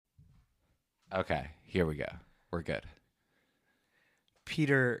Okay, here we go. We're good.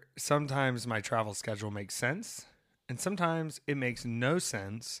 Peter, sometimes my travel schedule makes sense, and sometimes it makes no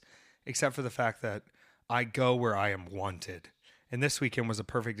sense, except for the fact that I go where I am wanted. And this weekend was a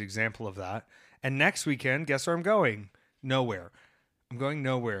perfect example of that. And next weekend, guess where I'm going? Nowhere. I'm going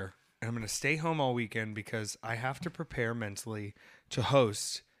nowhere. And I'm going to stay home all weekend because I have to prepare mentally to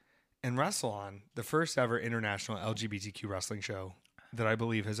host and wrestle on the first ever international LGBTQ wrestling show that I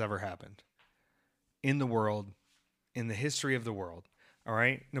believe has ever happened in the world, in the history of the world. All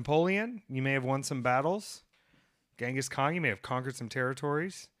right. Napoleon, you may have won some battles. Genghis Khan, you may have conquered some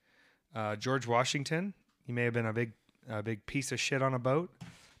territories. George Washington, you may have been a big piece of shit on a boat.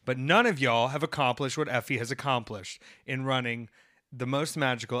 But none of y'all have accomplished what Effie has accomplished in running the most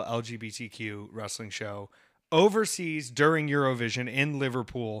magical LGBTQ wrestling show overseas during Eurovision in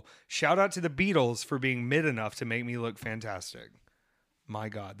Liverpool. Shout out to the Beatles for being mid enough to make me look fantastic. My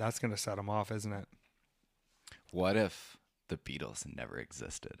God, that's going to set them off, isn't it? What if the Beatles never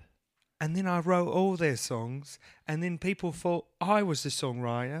existed? And then I wrote all their songs, and then people thought I was the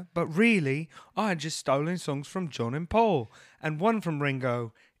songwriter, but really, I had just stolen songs from John and Paul, and one from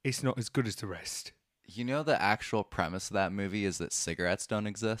Ringo is not as good as the rest. You know the actual premise of that movie is that cigarettes don't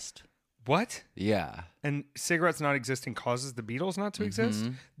exist? What? Yeah. And cigarettes not existing causes the Beatles not to exist?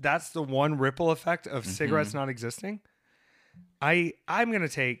 That's the one ripple effect of cigarettes not existing? I'm going to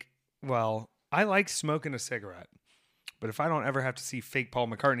take, I like smoking a cigarette. But if I don't ever have to see fake Paul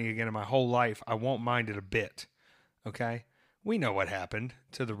McCartney again in my whole life, I won't mind it a bit. Okay? We know what happened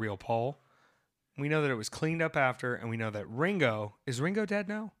to the real Paul. We know that it was cleaned up after, and we know that Ringo... Is Ringo dead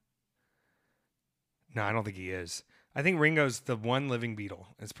now? No, I don't think he is. I think Ringo's the one living Beatle.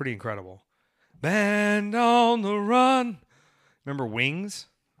 It's pretty incredible. Band on the run. Remember Wings?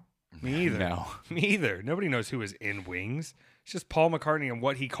 Me either. No. Me either. Nobody knows who is in Wings. It's just Paul McCartney and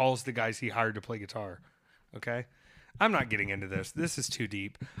what he calls the guys he hired to play guitar. Okay? I'm not getting into this. This is too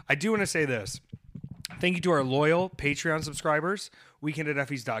deep. I do want to say this. Thank you to our loyal Patreon subscribers.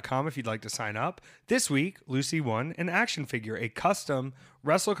 Weekendateffies.com if you'd like to sign up. This week, Lucy won an action figure, a custom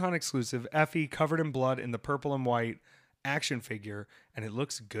WrestleCon exclusive Effie covered in blood in the purple and white action figure, and it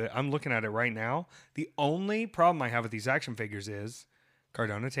looks good. I'm looking at it right now. The only problem I have with these action figures is,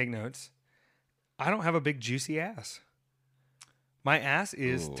 Cardona, take notes, I don't have a big juicy ass. My ass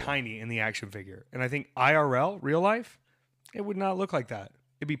is tiny in the action figure, and I think IRL, real life, it would not look like that.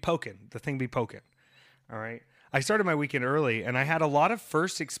 It'd be poking. The thing be poking. All right. I started my weekend early, and I had a lot of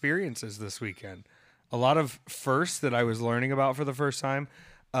first experiences this weekend. A lot of firsts that I was learning about for the first time.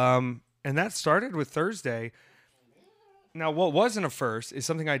 And that started with Thursday. Now, what wasn't a first is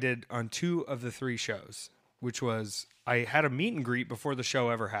something I did on 2 of the 3 shows, which was I had a meet and greet before the show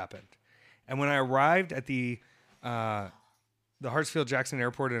ever happened. And when I arrived at the Hartsfield-Jackson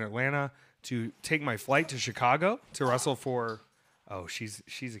Airport in Atlanta to take my flight to Chicago to wrestle for... Oh, she's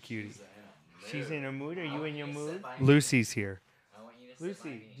a cutie. She's in a mood. Are you in your mood? Lucy's here. I want you to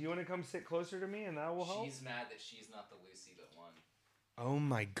Lucy, do you want to come sit closer to me and that will help? She's mad that she's not the Lucy that won. Oh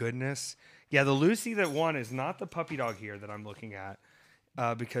my goodness. Yeah, the Lucy that won is not the puppy dog here that I'm looking at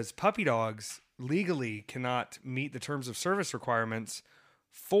because puppy dogs legally cannot meet the terms of service requirements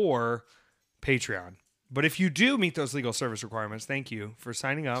for Patreon. But if you do meet those legal service requirements, thank you for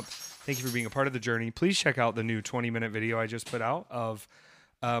signing up. Thank you for being a part of the journey. Please check out the new 20-minute video I just put out of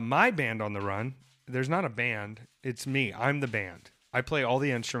my band on the run. There's not a band. It's me. I'm the band. I play all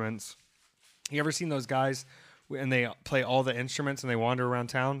the instruments. You ever seen those guys and they play all the instruments and they wander around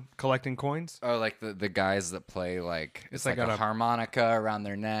town collecting coins? Oh, like the guys that play it's like a harmonica around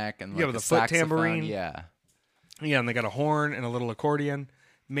their neck and with a a foot saxophone. tambourine. Yeah. Yeah, and they got a horn and a little accordion,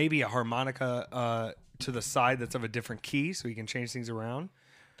 maybe a harmonica to the side that's of a different key so you can change things around.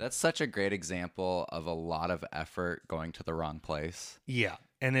 That's such a great example of a lot of effort going to the wrong place. Yeah.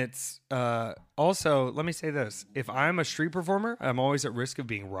 And it's also, let me say this. If I'm a street performer, I'm always at risk of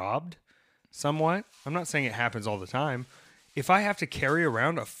being robbed somewhat. I'm not saying it happens all the time. If I have to carry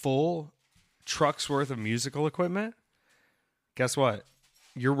around a full truck's worth of musical equipment, guess what?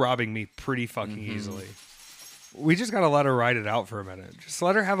 You're robbing me pretty fucking easily. We just got to let her ride it out for a minute. Just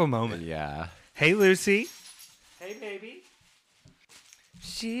let her have a moment. Yeah. Hey, Lucy. Hey, baby.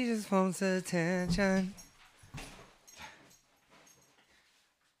 She just wants attention.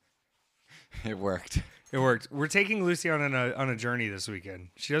 It worked. It worked. We're taking Lucy on a journey this weekend.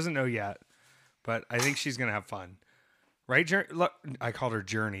 She doesn't know yet, but I think she's gonna have fun. Right? Look, I called her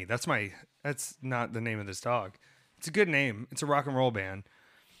Journey. That's not the name of this dog. It's a good name. It's a rock and roll band.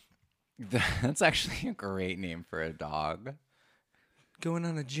 That's actually a great name for a dog. Going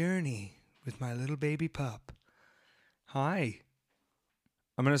on a journey with my little baby pup. Hi.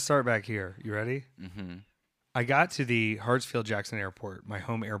 I'm going to start back here. You ready? Mm-hmm. I got to the Hartsfield-Jackson Airport, my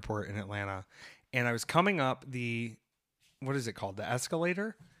home airport in Atlanta, and I was coming up what is it called? The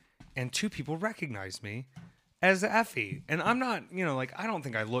escalator, and two people recognized me as Effie. And I'm not, like, I don't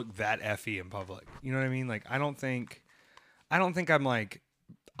think I look that Effie in public. You know what I mean? Like, I don't think I'm like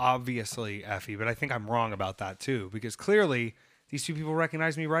obviously Effie, but I think I'm wrong about that too, because clearly these two people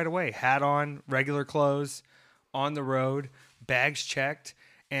recognized me right away. Hat on, regular clothes, on the road, bags checked.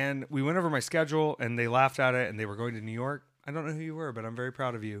 And we went over my schedule and they laughed at it and they were going to New York. I don't know who you were, but I'm very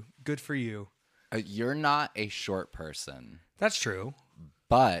proud of you. Good for you. You're not a short person, That's true.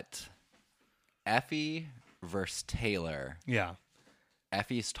 but Effie versus Taylor. Yeah.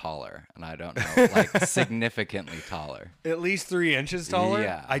 Effie's taller, and I don't know, like significantly taller. At least 3 inches taller.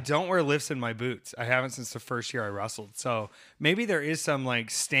 Yeah. I don't wear lifts in my boots. I haven't since the first year I wrestled. So maybe there is some like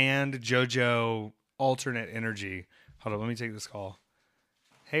stand JoJo alternate energy. Hold on, let me take this call.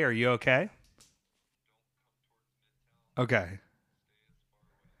 Hey, are you okay? Okay.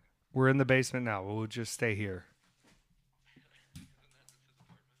 We're in the basement now. We'll just stay here.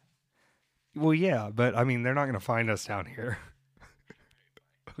 Well, yeah, but I mean, they're not going to find us down here.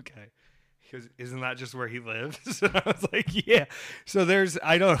 Okay. Because isn't that just where he lives? And I was like, yeah. So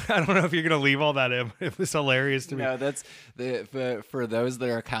I don't know if you're gonna leave all that in. It was hilarious to me. No, that's for those that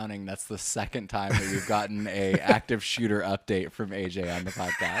are counting. That's the second time that we've gotten a active shooter update from AJ on the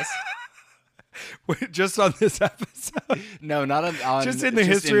podcast. Just on this episode. No, not on Just in the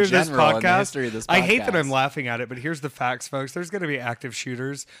history of this podcast. I hate that I'm podcast. laughing at it, but here's the facts, folks. There's going to be active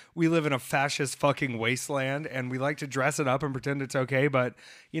shooters. We live in a fascist fucking wasteland, and we like to dress it up and pretend it's okay. But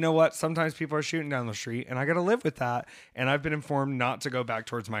you know what? Sometimes people are shooting down the street, and I got to live with that. And I've been informed not to go back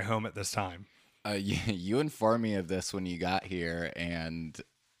towards my home at this time. You informed me of this when you got here, and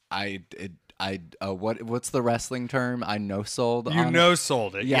what's the wrestling term? I no sold.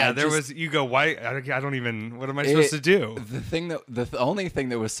 Sold it. Yeah, you go, why? I don't even, what am I supposed to do? The only thing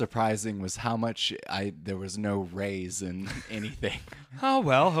that was surprising was how much there was no raise in anything. Oh,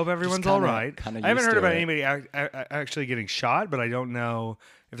 well, hope everyone's all right. I haven't heard about it. anybody actually getting shot, but I don't know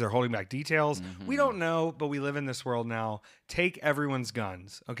if they're holding back details. Mm-hmm. We don't know, but we live in this world now. Take everyone's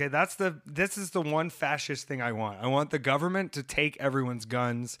guns. Okay, this is the one fascist thing I want. I want the government to take everyone's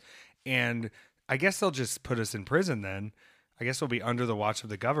guns, and I guess they'll just put us in prison then. I guess we'll be under the watch of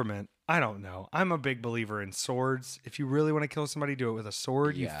the government. I don't know. I'm a big believer in swords. If you really want to kill somebody, do it with a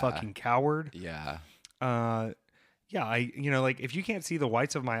sword, you fucking coward. Yeah. Yeah, like if you can't see the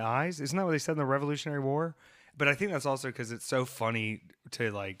whites of my eyes, isn't that what they said in the Revolutionary War? But I think that's also because it's so funny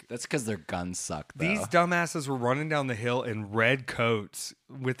to like. That's because their guns suck, though. These dumbasses were running down the hill in red coats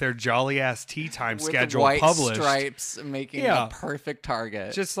with their jolly ass tea time with schedule white published. Stripes making a perfect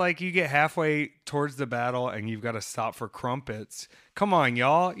target. Just like you get halfway towards the battle and you've got to stop for crumpets. Come on,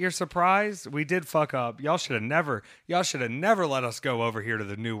 y'all. You're surprised? We did fuck up. Y'all should have never let us go over here to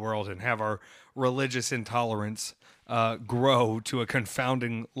the New World and have our religious intolerance grow to a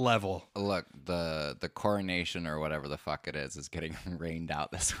confounding level. Look, the coronation or whatever the fuck it is getting rained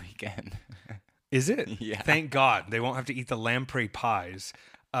out this weekend. Is it? Yeah. Thank God. They won't have to eat the lamprey pies.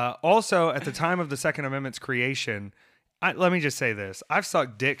 Also, at the time of the Second Amendment's creation, let me just say this. I've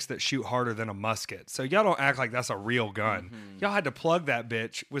sucked dicks that shoot harder than a musket. So y'all don't act like that's a real gun. Mm-hmm. Y'all had to plug that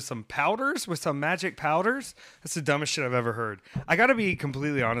bitch with some powders, with some magic powders. That's the dumbest shit I've ever heard. I got to be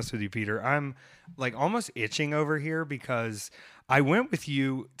completely honest with you, Peter. I'm like almost itching over here because I went with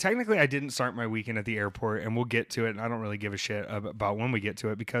you. Technically, I didn't start my weekend at the airport, and we'll get to it. And I don't really give a shit about when we get to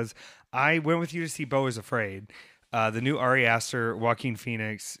it because I went with you to see Beau is Afraid, the new Ari Aster, Joaquin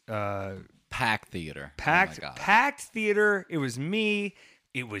Phoenix, Packed theater. Packed theater. It was me.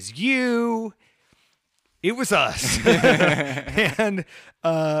 It was you. It was us. And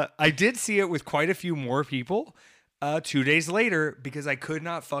I did see it with quite a few more people 2 days later because I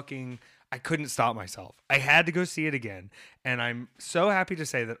couldn't stop myself. I had to go see it again. And I'm so happy to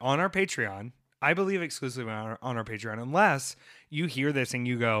say that on our Patreon, I believe exclusively on our Patreon, unless you hear this and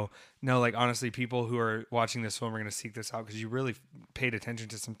you go, no, like honestly, people who are watching this film are going to seek this out because you really paid attention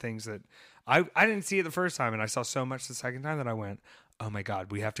to some things that I didn't see it the first time, and I saw so much the second time that I went, oh my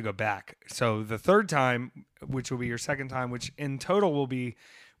God, we have to go back. So the third time, which will be your second time, which in total we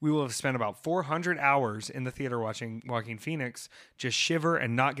will have spent about 400 hours in the theater watching Joaquin Phoenix just shiver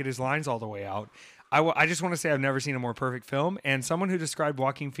and not get his lines all the way out. I just want to say I've never seen a more perfect film, and someone who described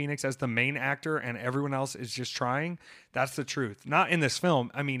Joaquin Phoenix as the main actor and everyone else is just trying, that's the truth. Not in this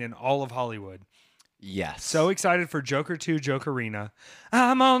film, I mean in all of Hollywood. Yes. So excited for Joker 2, Jokerina.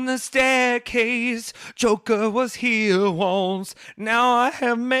 I'm on the staircase, Joker was here once, now I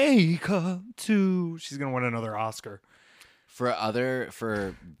have makeup too. She's going to win another Oscar.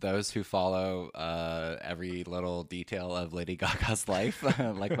 For those who follow every little detail of Lady Gaga's life,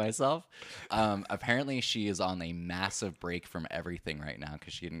 like myself, apparently she is on a massive break from everything right now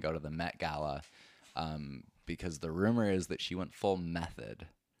because she didn't go to the Met Gala, because the rumor is that she went full method.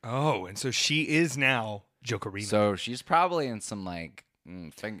 Oh, and so she is now Jokerina. So she's probably in some like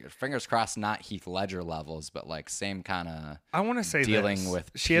fingers crossed, not Heath Ledger levels, but like same kind of. I want to say dealing this.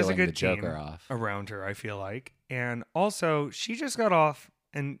 with she has a peeling good the Joker team off. around her, I feel like, and also she just got off,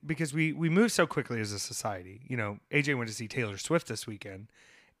 and because we move so quickly as a society, you know, AJ went to see Taylor Swift this weekend,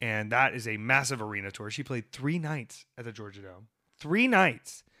 and that is a massive arena tour. She played 3 nights at the Georgia Dome, 3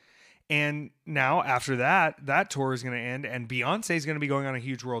 nights. And now after that tour is going to end, and Beyonce is going to be going on a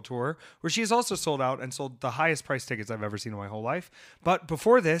huge world tour where she has also sold out and sold the highest price tickets I've ever seen in my whole life. But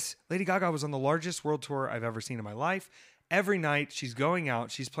before this, Lady Gaga was on the largest world tour I've ever seen in my life. Every night she's going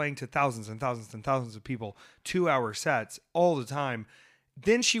out, she's playing to thousands and thousands and thousands of people, 2-hour sets all the time.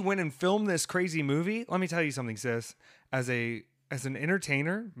 Then she went and filmed this crazy movie. Let me tell you something, sis. As an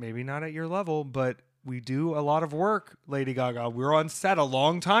entertainer, maybe not at your level, but we do a lot of work, Lady Gaga. We're on set a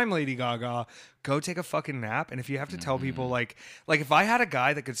long time, Lady Gaga. Go take a fucking nap. And if you have to tell people, like if I had a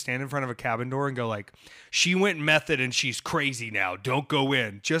guy that could stand in front of a cabin door and go like, she went method and she's crazy now, don't go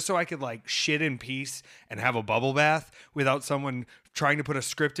in, just so I could like shit in peace and have a bubble bath without someone trying to put a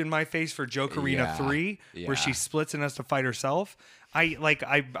script in my face for Jokerina 3, where she splits and has to fight herself.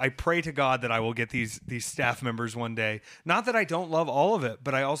 I pray to God that I will get these staff members one day. Not that I don't love all of it,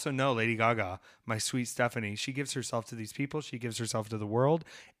 but I also know Lady Gaga, my sweet Stephanie. She gives herself to these people. She gives herself to the world.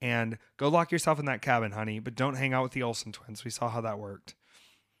 And go lock yourself in that cabin, honey. But don't hang out with the Olsen twins. We saw how that worked.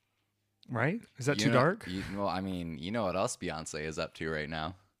 Right? Is that too dark? Well, I mean, you know what else Beyonce is up to right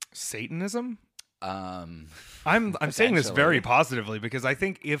now? Satanism? I'm saying this very positively because I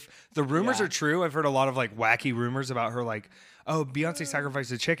think if the rumors are true, I've heard a lot of like wacky rumors about her, like, oh, Beyonce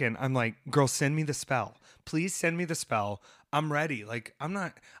sacrificed a chicken. I'm like, girl, send me the spell. Please send me the spell. I'm ready. Like,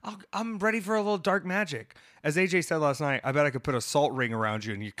 I'm ready for a little dark magic. As AJ said last night, I bet I could put a salt ring around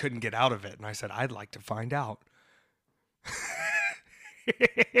you and you couldn't get out of it. And I said, I'd like to find out.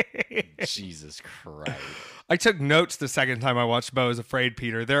 Jesus Christ. I took notes the second time I watched Beau is Afraid,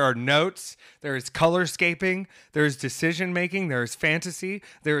 Peter. There are notes. There is colorscaping. There is decision making. There is fantasy.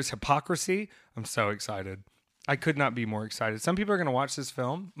 There is hypocrisy. I'm so excited. I could not be more excited. Some people are going to watch this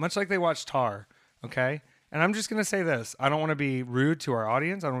film, much like they watched Tar, okay? And I'm just going to say this. I don't want to be rude to our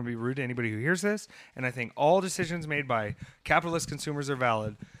audience. I don't want to be rude to anybody who hears this. And I think all decisions made by capitalist consumers are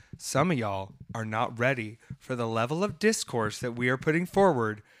valid. Some of y'all are not ready for the level of discourse that we are putting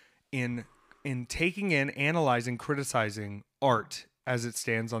forward in taking in, analyzing, criticizing art as it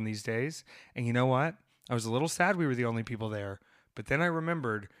stands on these days. And you know what? I was a little sad we were the only people there. But then I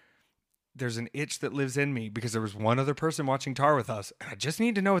remembered there's an itch that lives in me because there was one other person watching Tar with us. And I just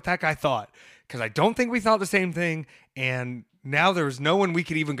need to know what that guy thought because I don't think we thought the same thing. And now there was no one we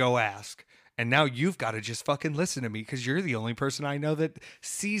could even go ask. And now you've got to just fucking listen to me because you're the only person I know that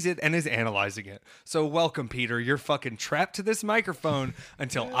sees it and is analyzing it. So welcome, Peter. You're fucking trapped to this microphone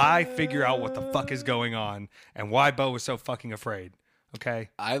until I figure out what the fuck is going on and why Beau was so fucking afraid. Okay?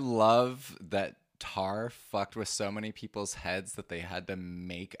 I love that Tar fucked with so many people's heads that they had to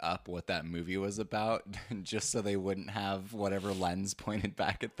make up what that movie was about just so they wouldn't have whatever lens pointed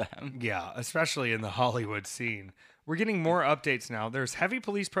back at them. Yeah, especially in the Hollywood scene. We're getting more updates now. There's heavy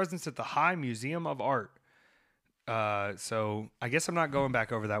police presence at the High Museum of Art. So I guess I'm not going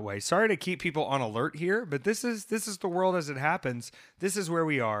back over that way. Sorry to keep people on alert here, but this is the world as it happens. This is where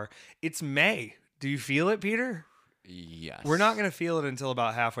we are. It's May. Do you feel it, Peter? Yes. We're not going to feel it until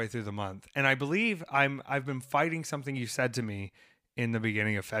about halfway through the month. And I believe I've been fighting something you said to me in the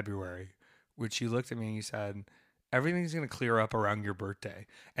beginning of February, which you looked at me and you said, everything's going to clear up around your birthday.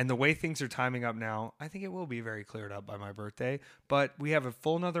 And the way things are timing up now, I think it will be very cleared up by my birthday. But we have a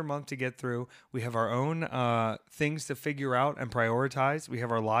full another month to get through. We have our own things to figure out and prioritize. We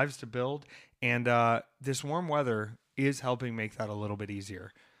have our lives to build. And this warm weather is helping make that a little bit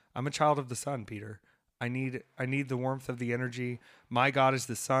easier. I'm a child of the sun, Peter. I need the warmth of the energy. My God is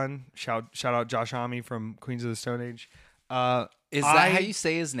the sun. Shout out Josh Homme from Queens of the Stone Age. Is that how you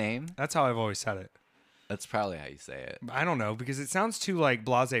say his name? That's how I've always said it. That's probably how you say it. I don't know, because it sounds too like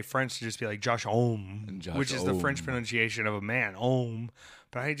blasé French to just be like Josh Homme, which is the French pronunciation of a man, Homme.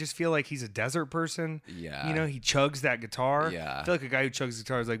 But I just feel like he's a desert person. Yeah. You know, he chugs that guitar. Yeah. I feel like a guy who chugs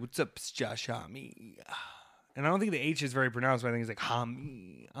guitar is like, what's up, Josh Homme? And I don't think the H is very pronounced, but I think he's like,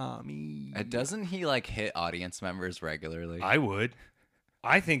 Homme. Doesn't he like hit audience members regularly? I would.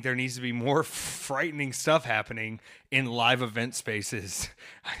 I think there needs to be more frightening stuff happening in live event spaces.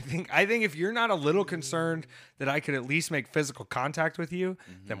 I think if you're not a little concerned that I could at least make physical contact with you,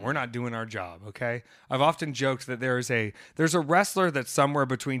 then we're not doing our job, okay? I've often joked that there's a wrestler that's somewhere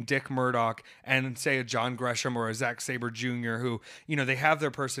between Dick Murdoch and say a John Gresham or a Zack Sabre Jr. who, they have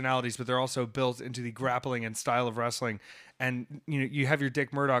their personalities, but they're also built into the grappling and style of wrestling. And you have your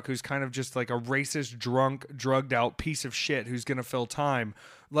Dick Murdoch, who's kind of just like a racist, drunk, drugged out piece of shit who's going to fill time.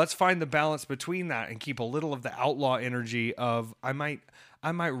 Let's find the balance between that and keep a little of the outlaw energy of I might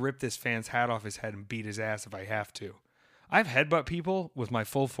rip this fan's hat off his head and beat his ass if I have to. I've headbutt people with my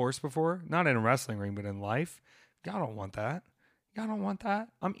full force before, not in a wrestling ring, but in life. Y'all don't want that. Y'all don't want that.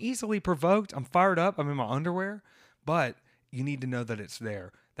 I'm easily provoked. I'm fired up. I'm in my underwear. But you need to know that it's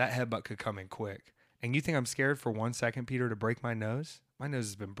there. That headbutt could come in quick. And you think I'm scared for 1 second, Peter, to break my nose? My nose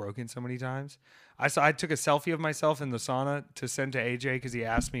has been broken so many times. I took a selfie of myself in the sauna to send to AJ because he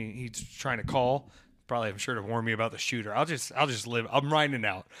asked me. He's trying to call. Probably, I'm sure, to warn me about the shooter. I'll just live. I'm writing it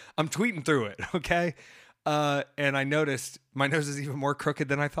out. I'm tweeting through it. Okay. And I noticed my nose is even more crooked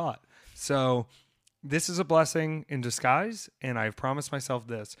than I thought. So this is a blessing in disguise. And I've promised myself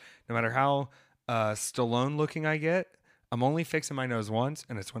this: no matter how Stallone looking I get, I'm only fixing my nose once,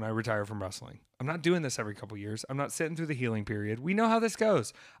 and it's when I retire from wrestling. I'm not doing this every couple years. I'm not sitting through the healing period. We know how this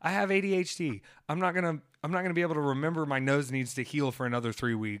goes. I have ADHD. I'm not gonna be able to remember my nose needs to heal for another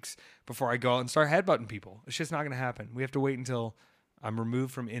 3 weeks before I go out and start headbutting people. It's just not gonna happen. We have to wait until I'm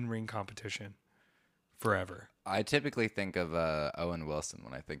removed from in-ring competition forever. I typically think of Owen Wilson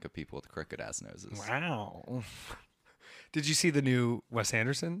when I think of people with crooked ass noses. Wow. Did you see the new Wes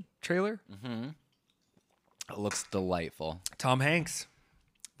Anderson trailer? Mm-hmm. It looks delightful. Tom Hanks.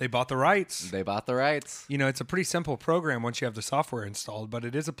 They bought the rights. It's a pretty simple program once you have the software installed, but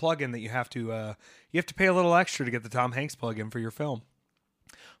it is a plugin that you have to pay a little extra to get the Tom Hanks plugin for your film.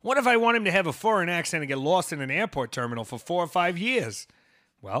 What if I want him to have a foreign accent and get lost in an airport terminal for 4 or 5 years?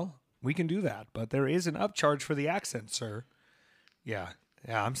 Well, we can do that, but there is an upcharge for the accent, sir. Yeah,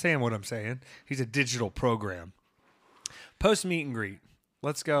 I'm saying what I'm saying. He's a digital program. Post meet and greet.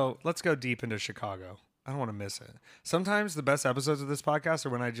 Let's go deep into Chicago. I don't want to miss it. Sometimes the best episodes of this podcast are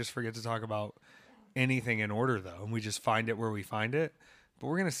when I just forget to talk about anything in order, though, and we just find it where we find it. But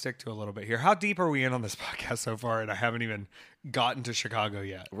we're going to stick to a little bit here. How deep are we in on this podcast so far? And I haven't even gotten to Chicago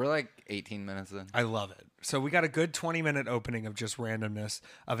yet. We're like 18 minutes in. I love it. So we got a good 20-minute opening of just randomness,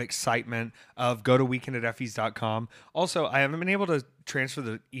 of excitement, of go to weekend@effys.com. Also, I haven't been able to transfer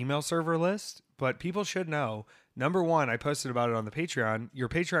the email server list, but people should know. Number one, I posted about it on the Patreon. Your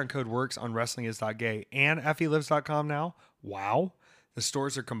Patreon code works on wrestlingisgay and effylives.com now. Wow. The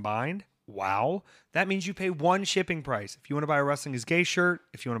stores are combined. Wow. That means you pay one shipping price. If you want to buy a Wrestling is Gay shirt,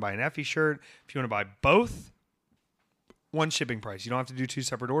 if you want to buy an Effy shirt, if you want to buy both, one shipping price. You don't have to do 2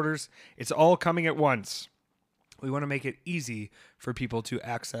 separate orders. It's all coming at once. We want to make it easy for people to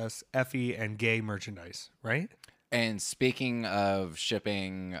access Effy and gay merchandise, right? And speaking of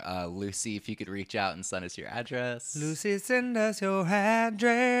shipping, Lucy, if you could reach out and send us your address. Lucy, send us your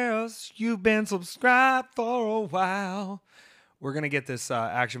address. You've been subscribed for a while. We're going to get this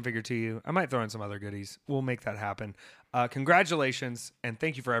action figure to you. I might throw in some other goodies. We'll make that happen. Congratulations, and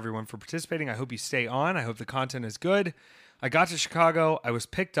thank you for everyone for participating. I hope you stay on. I hope the content is good. I got to Chicago. I was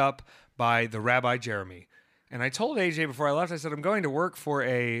picked up by the Rabbi Jeremy. And I told AJ before I left, I said, I'm going to work for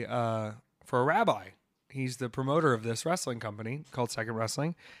a rabbi. He's the promoter of this wrestling company called Second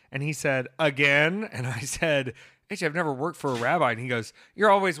Wrestling. And he said, again? And I said, AJ, I've never worked for a rabbi. And he goes, you're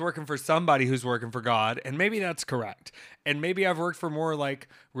always working for somebody who's working for God. And maybe that's correct. And maybe I've worked for more like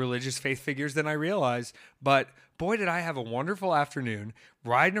religious faith figures than I realize. But boy, did I have a wonderful afternoon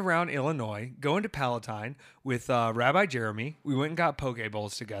riding around Illinois, going to Palatine with Rabbi Jeremy. We went and got poke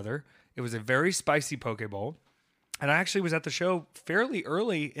bowls together. It was a very spicy poke bowl. And I actually was at the show fairly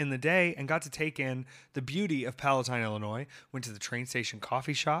early in the day and got to take in the beauty of Palatine, Illinois. Went to the train station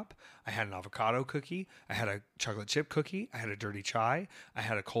coffee shop. I had an avocado cookie. I had a chocolate chip cookie. I had a dirty chai. I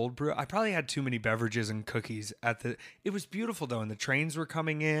had a cold brew. I probably had too many beverages and cookies it was beautiful though. And the trains were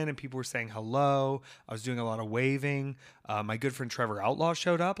coming in and people were saying hello. I was doing a lot of waving. My good friend Trevor Outlaw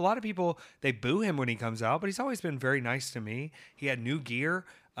showed up. A lot of people, they boo him when he comes out, but he's always been very nice to me. He had new gear.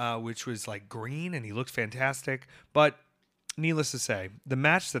 Which was like green, and he looked fantastic. But needless to say, the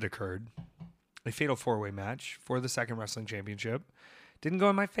match that occurred, a fatal 4-way match for the Second Wrestling Championship, didn't go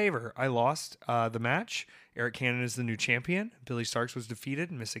in my favor. I lost the match. Eric Cannon is the new champion. Billy Starks was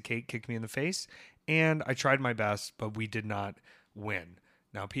defeated. Missa Kate kicked me in the face. And I tried my best, but we did not win.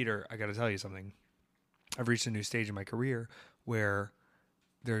 Now, Peter, I got to tell you something. I've reached a new stage in my career where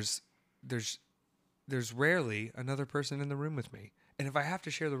there's rarely another person in the room with me. And if I have to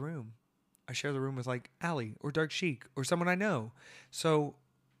share the room, I share the room with like Allie or Dark Sheik or someone I know. So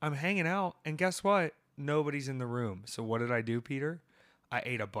I'm hanging out, and guess what? Nobody's in the room. So what did I do, Peter? I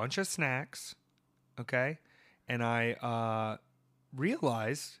ate a bunch of snacks, okay? And I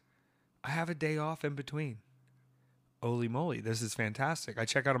realized I have a day off in between. Holy moly, this is fantastic. I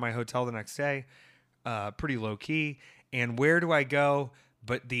check out of my hotel the next day, pretty low key. And where do I go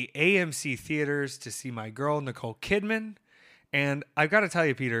but the AMC theaters to see my girl, Nicole Kidman? And I've got to tell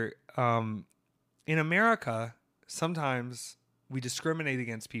you, Peter, in America, sometimes we discriminate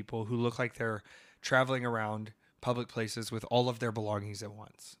against people who look like they're traveling around public places with all of their belongings at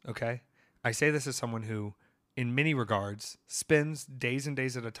once, okay? I say this as someone who, in many regards, spends days and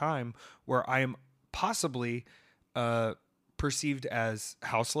days at a time where I am possibly perceived as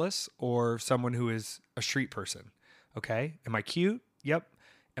houseless or someone who is a street person. Okay. Am I cute? Yep.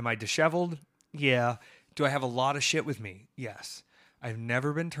 Am I disheveled? Yeah. Do I have a lot of shit with me? Yes. I've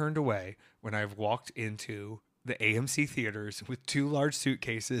never been turned away when I've walked into the AMC theaters with 2 large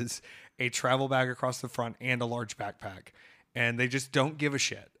suitcases, a travel bag across the front, and a large backpack. And they just don't give a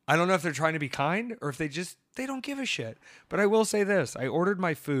shit. I don't know if they're trying to be kind or if they don't give a shit. But I will say this. I ordered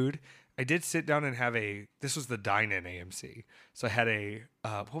my food. I did sit down and have this was the dine-in AMC. So I had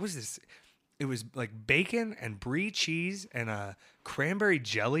what was this? It was like bacon and brie cheese and a cranberry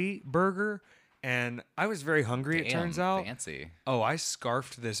jelly burger. And I was very hungry, it turns out. Fancy. Oh, I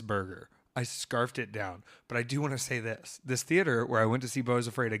scarfed this burger. I scarfed it down. But I do want to say this. This theater where I went to see Beau is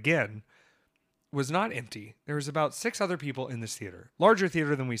Afraid again was not empty. There was about 6 other people in this theater. Larger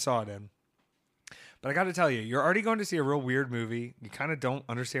theater than we saw it in. But I got to tell you, you're already going to see a real weird movie. You kind of don't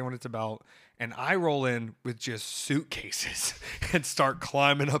understand what it's about. And I roll in with just suitcases and start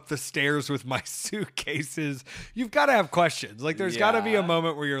climbing up the stairs with my suitcases. You've got to have questions. Like, there's got to be a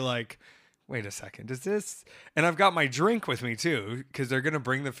moment where you're like, wait a second, is this? And I've got my drink with me too, because they're going to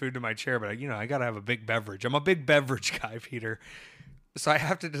bring the food to my chair. But, I got to have a big beverage. I'm a big beverage guy, Peter. So I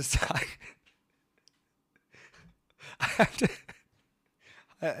have to decide.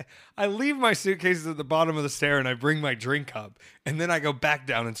 I leave my suitcases at the bottom of the stair and I bring my drink up, and then I go back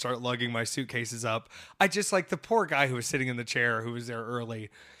down and start lugging my suitcases up. I just like the poor guy who was sitting in the chair who was there early.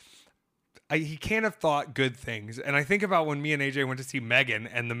 He can't have thought good things. And I think about when me and AJ went to see Megan,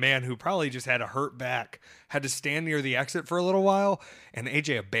 and the man who probably just had a hurt back had to stand near the exit for a little while, and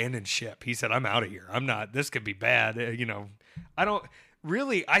AJ abandoned ship. He said, I'm out of here. I'm not, this could be bad.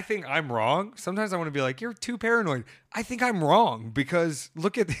 Really, I think I'm wrong. Sometimes I want to be like, you're too paranoid. I think I'm wrong because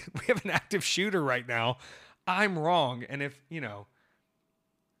look at, we have an active shooter right now. I'm wrong. And if,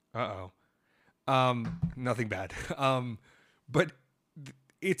 nothing bad. But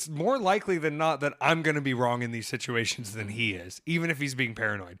it's more likely than not that I'm going to be wrong in these situations than he is. Even if he's being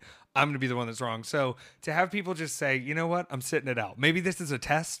paranoid, I'm going to be the one that's wrong. So to have people just say, you know what, I'm sitting it out. Maybe this is a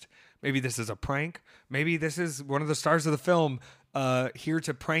test. Maybe this is a prank. Maybe this is one of the stars of the film here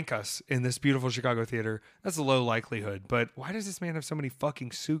to prank us in this beautiful Chicago theater. That's a low likelihood. But why does this man have so many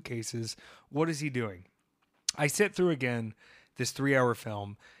fucking suitcases? What is he doing? I sit through again this 3-hour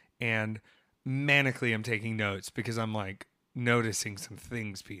film, and manically I'm taking notes because I'm like noticing some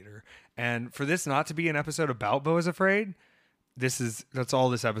things, Peter. And for this not to be an episode about Beau is Afraid, that's all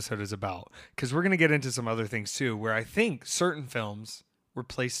this episode is about. Because we're going to get into some other things too, where I think certain films were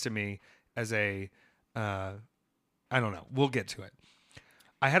placed to me as I don't know. We'll get to it.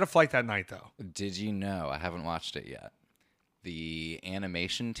 I had a flight that night, though. Did you know, I haven't watched it yet, the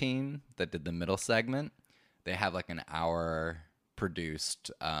animation team that did the middle segment, they have like an hour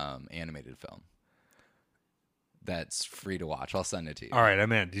produced animated film that's free to watch. I'll send it to you. All right,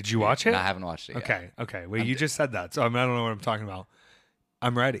 I'm in. Did you watch it? No, I haven't watched it yet. Okay. Well, you just said that, so I don't know what I'm talking about.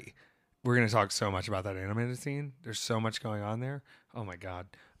 I'm ready. We're going to talk so much about that animated scene. There's so much going on there. Oh, my God.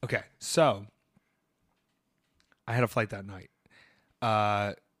 Okay, so I had a flight that night.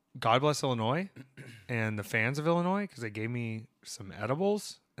 God bless Illinois and the fans of Illinois, because they gave me some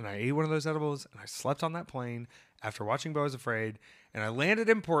edibles, and I ate one of those edibles, and I slept on that plane after watching Beau is Afraid, and I landed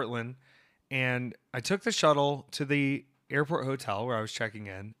in Portland, and I took the shuttle to the airport hotel where I was checking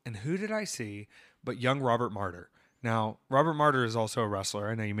in, and who did I see but young Robert Martyr. Now, Robert Martyr is also a wrestler.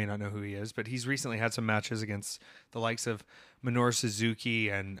 I know you may not know who he is, but he's recently had some matches against the likes of Minoru Suzuki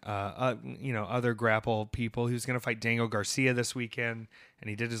and other grapple people. He was going to fight Daniel Garcia this weekend, and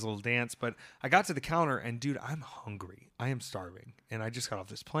he did his little dance. But I got to the counter, and dude, I'm hungry. I am starving, and I just got off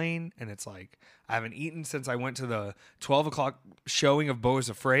this plane, and it's like I haven't eaten since I went to the 12 o'clock showing of Beau is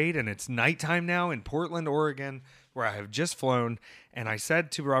Afraid, and it's nighttime now in Portland, Oregon, where I have just flown. And I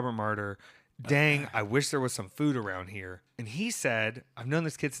said to Robert Martyr, dang, I wish there was some food around here. And he said, I've known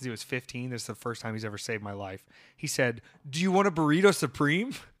this kid since he was 15. This is the first time he's ever saved my life. He said, do you want a burrito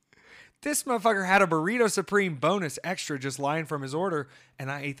supreme? This motherfucker had a burrito supreme bonus extra just lying from his order, and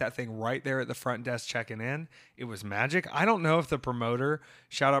I ate that thing right there at the front desk checking in. It was magic. I don't know if the promoter,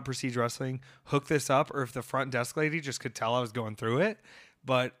 shout out Prestige Wrestling, hooked this up, or if the front desk lady just could tell I was going through it.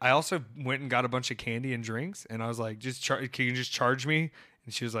 But I also went and got a bunch of candy and drinks, and I was like, can you just charge me?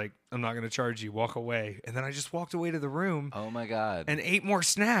 And she was like, I'm not going to charge you. Walk away. And then I just walked away to the room. Oh, my God. And ate more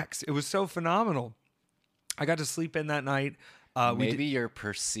snacks. It was so phenomenal. I got to sleep in that night. Maybe your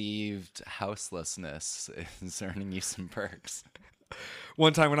perceived houselessness is earning you some perks.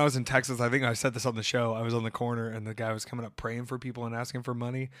 One time when I was in Texas, I think I said this on the show, I was on the corner and the guy was coming up praying for people and asking for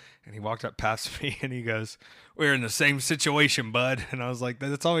money. And he walked up past me and he goes, we're in the same situation, bud. And I was like,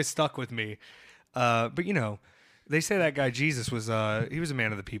 that's always stuck with me. But, you know, they say that guy Jesus was he was a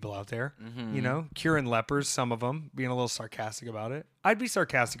man of the people out there, you know, curing lepers, some of them, being a little sarcastic about it. I'd be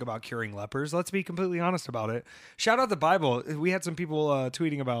sarcastic about curing lepers. Let's be completely honest about it. Shout out the Bible. We had some people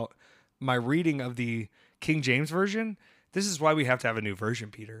tweeting about my reading of the King James Version. This is why we have to have a new version,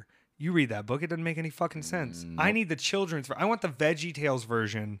 Peter. You read that book. It doesn't make any fucking sense. Nope. I need the children's. I want the VeggieTales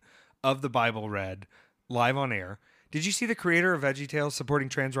version of the Bible read live on air. Did you see the creator of VeggieTales supporting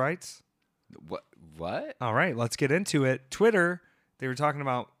trans rights? What? All right, let's get into it. Twitter, they were talking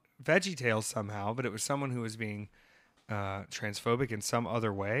about VeggieTales somehow, but it was someone who was being transphobic in some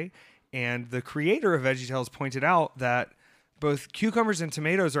other way. And the creator of VeggieTales pointed out that both cucumbers and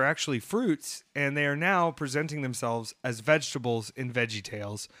tomatoes are actually fruits, and they are now presenting themselves as vegetables in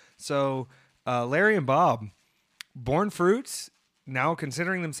VeggieTales. So Larry and Bob, born fruits, now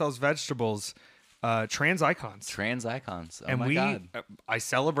considering themselves vegetables, trans icons. Trans icons. Oh, And my God. I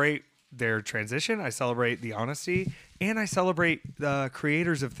celebrate their transition. I celebrate the honesty, and I celebrate the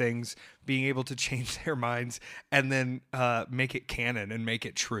creators of things being able to change their minds and then make it canon and make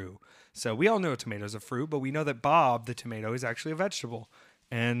it true. So we all know a tomato's a fruit, but we know that Bob, the tomato, is actually a vegetable.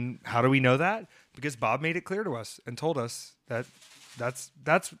 And how do we know that? Because Bob made it clear to us and told us that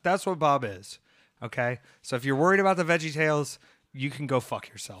that's what Bob is. Okay? So if you're worried about the VeggieTales, you can go fuck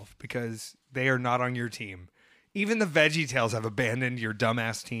yourself because they are not on your team. Even the VeggieTales have abandoned your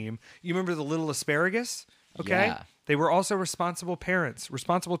dumbass team. You remember the little asparagus? Okay. Yeah. They were also responsible parents,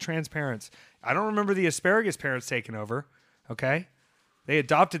 responsible trans parents. I don't remember the asparagus parents taking over. Okay. They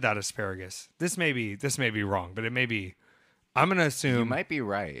adopted that asparagus. This may be wrong, but it may be. I'm going to assume. You might be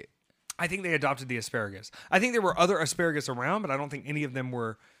right. I think they adopted the asparagus. I think there were other asparagus around, but I don't think any of them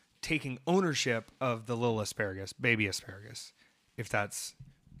were taking ownership of the little asparagus, baby asparagus, if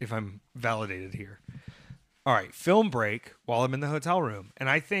I'm validated here. All right, film break while I'm in the hotel room. And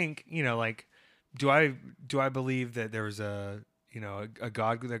I think, you know, like, do I believe that there was a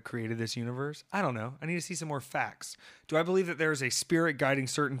God that created this universe? I don't know. I need to see some more facts. Do I believe that there is a spirit guiding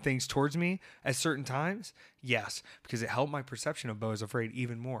certain things towards me at certain times? Yes, because it helped my perception of Beau is Afraid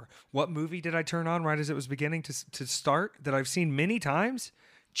even more. What movie did I turn on right as it was beginning to start that I've seen many times?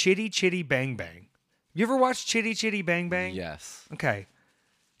 Chitty Chitty Bang Bang. You ever watched Chitty Chitty Bang Bang? Yes. Okay.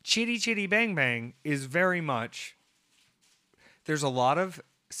 Chitty Chitty Bang Bang is very much, there's a lot of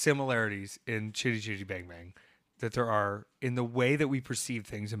similarities in Chitty Chitty Bang Bang that there are in the way that we perceive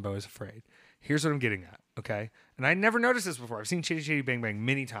things in Beau is Afraid. Here's what I'm getting at, okay? And I never noticed this before. I've seen Chitty Chitty Bang Bang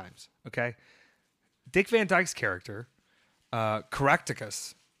many times, okay? Dick Van Dyke's character,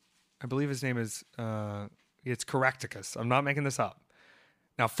 Caractacus, I believe his name is, it's Caractacus. I'm not making this up.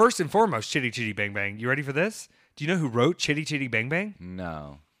 Now, first and foremost, Chitty Chitty Bang Bang. You ready for this? Do you know who wrote Chitty Chitty Bang Bang?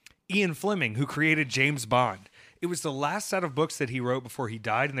 No. Ian Fleming, who created James Bond. It was the last set of books that he wrote before he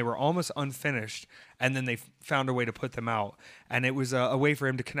died, and they were almost unfinished, and then they found a way to put them out. And it was a way for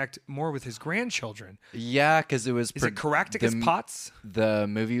him to connect more with his grandchildren. Yeah, because it was... Is it Caractacus Potts? The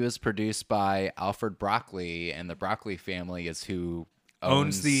movie was produced by Alfred Broccoli, and the Broccoli family is who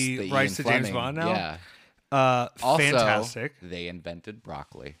owns the rights to James Bond now? Yeah. Also, Fantastic. They invented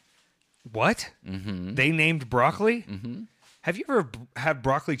broccoli. What? Mm-hmm. They named broccoli? Mm-hmm. Have you ever had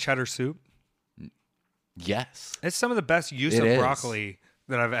broccoli cheddar soup? Yes. It's some of the best use It of is. broccoli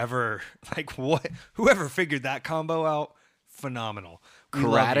that I've ever, like, what? Whoever figured that combo out, phenomenal. We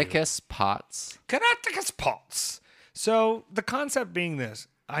love you. Caractacus Potts. Caractacus Potts. So the concept being this,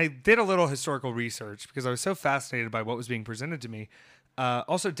 I did a little historical research because I was so fascinated by what was being presented to me.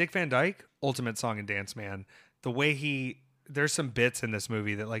 Also, Dick Van Dyke, ultimate song and dance man. The way there's some bits in this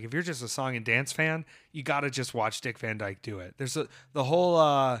movie that, like, if you're just a song and dance fan, you got to just watch Dick Van Dyke do it. There's the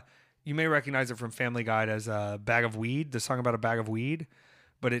whole, you may recognize it from Family Guide as a bag of weed, the song about a bag of weed.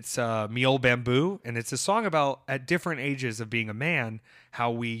 but it's Me Ol' Bamboo, and it's a song about at different ages of being a man,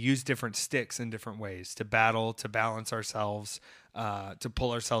 how we use different sticks in different ways to battle, to balance ourselves, to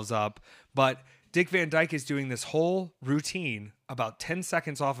pull ourselves up. But Dick Van Dyke is doing this whole routine about 10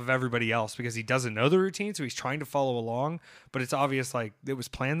 seconds off of everybody else because he doesn't know the routine, so he's trying to follow along, but it's obvious like it was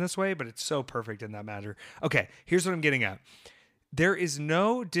planned this way, but it's so perfect in that matter. Okay, here's what I'm getting at. There is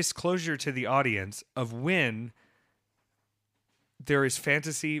no disclosure to the audience of when there is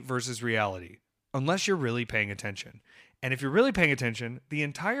fantasy versus reality, unless you're really paying attention. And if you're really paying attention, the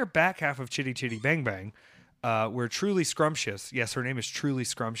entire back half of Chitty Chitty Bang Bang, where Truly Scrumptious, yes, her name is Truly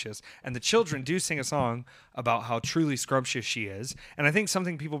Scrumptious, and the children do sing a song about how truly scrumptious she is. And I think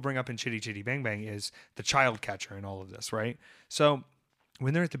something people bring up in Chitty Chitty Bang Bang is the child catcher in all of this, right? So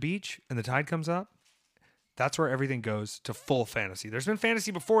when they're at the beach and the tide comes up, that's where everything goes to full fantasy. There's been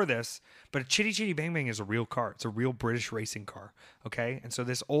fantasy before this, but Chitty Chitty Bang Bang is a real car. It's a real British racing car, okay? And so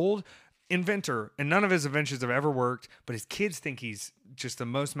this old inventor, and none of his inventions have ever worked, but his kids think he's just the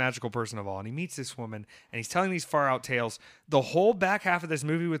most magical person of all. And he meets this woman, and he's telling these far out tales. The whole back half of this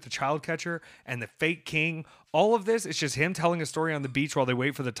movie with the child catcher and the fake king, all of this, it's just him telling a story on the beach while they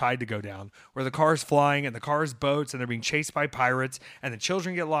wait for the tide to go down, where the car's flying and the car's boats and they're being chased by pirates and the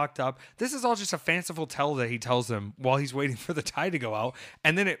children get locked up. This is all just a fanciful tale that he tells them while he's waiting for the tide to go out.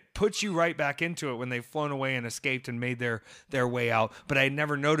 And then it puts you right back into it when they've flown away and escaped and made their way out. But I had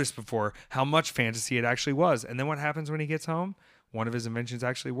never noticed before how much fantasy it actually was. And then what happens when he gets home? One of his inventions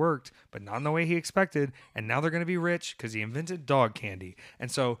actually worked, but not in the way he expected. And now they're going to be rich because he invented dog candy. And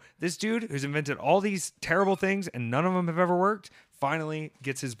so this dude who's invented all these terrible things and none of them have ever worked finally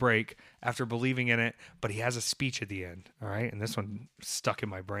gets his break after believing in it. But he has a speech at the end. All right. And this one stuck in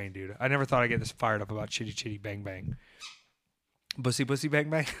my brain, dude. I never thought I'd get this fired up about Chitty Chitty Bang Bang. Bussy Bussy Bang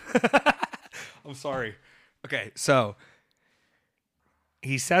Bang. I'm sorry. Okay. So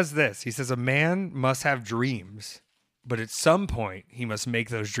he says this. He says, a man must have dreams, but at some point he must make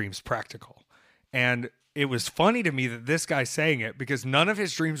those dreams practical. And it was funny to me that this guy's saying it because none of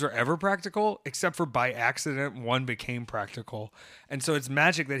his dreams are ever practical except for by accident one became practical. And so it's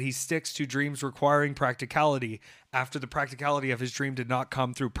magic that he sticks to dreams requiring practicality after the practicality of his dream did not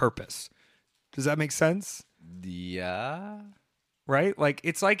come through purpose. Does that make sense? Yeah. Right? Like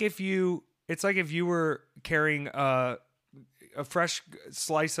it's like if you were carrying a fresh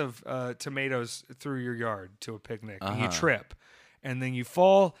slice of tomatoes through your yard to a picnic. And you trip and then you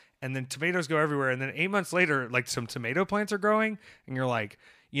fall and then tomatoes go everywhere. And then 8 months later, like some tomato plants are growing and you're like,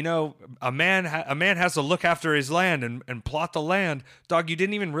 you know, a man has to look after his land and plot the land. Dog, you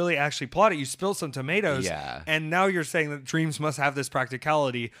didn't even really actually plot it. You spilled some tomatoes. Yeah. And now you're saying that dreams must have this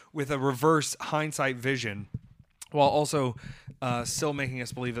practicality with a reverse hindsight vision, while also still making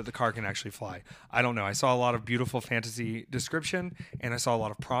us believe that the car can actually fly. I don't know. I saw a lot of beautiful fantasy description, and I saw a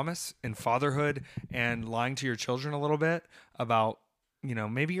lot of promise in fatherhood and lying to your children a little bit about, you know,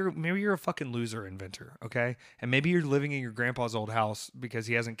 maybe you're a fucking loser inventor, okay? And maybe you're living in your grandpa's old house because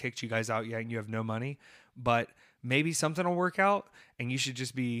he hasn't kicked you guys out yet and you have no money, but maybe something will work out, and you should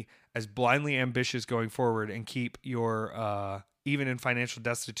just be as blindly ambitious going forward and keep your, even in financial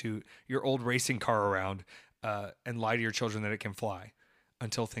destitute, your old racing car around, and lie to your children that it can fly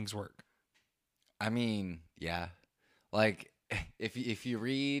until things work. I mean, yeah. Like if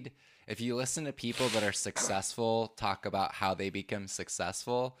you listen to people that are successful talk about how they become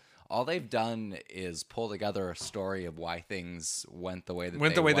successful, all they've done is pull together a story of why things went the way that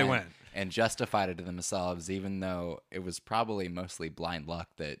they went and justified it to themselves, even though it was probably mostly blind luck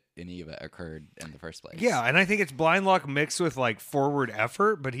that any of it occurred in the first place. Yeah, and I think it's blind luck mixed with like forward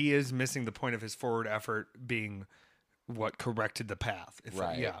effort, but he is missing the point of his forward effort being what corrected the path.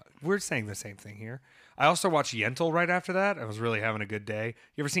 Right. Yeah, we're saying the same thing here. I also watched Yentl right after that. I was really having a good day.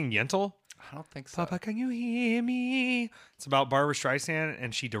 You ever seen Yentl? I don't think so. Papa, can you hear me? It's about Barbara Streisand,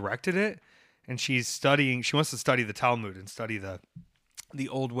 and she directed it. And she's studying. She wants to study the Talmud and study the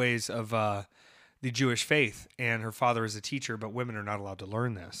old ways of the Jewish faith. And her father is a teacher, but women are not allowed to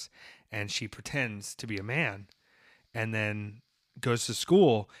learn this. And she pretends to be a man, and then goes to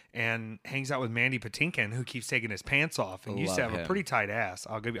school and hangs out with Mandy Patinkin, who keeps taking his pants off and used to have a pretty tight ass.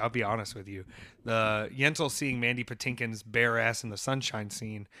 I'll be honest with you. The Yentl seeing Mandy Patinkin's bare ass in the sunshine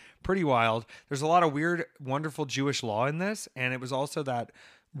scene, pretty wild. There's a lot of weird, wonderful Jewish law in this, and it was also that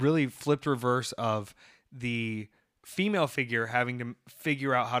really flipped reverse of the female figure having to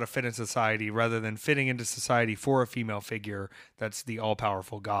figure out how to fit in society rather than fitting into society for a female figure that's the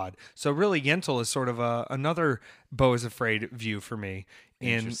all-powerful God. So really Yentl is sort of another Beau is Afraid view for me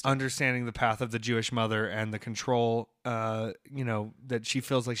in understanding the path of the Jewish mother and the control that she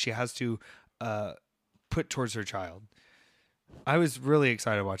feels like she has to put towards her child. I was really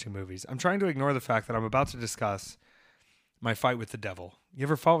excited watching movies. I'm trying to ignore the fact that I'm about to discuss my fight with the devil. You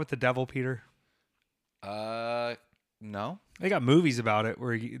ever fought with the devil, Peter? No. They got movies about it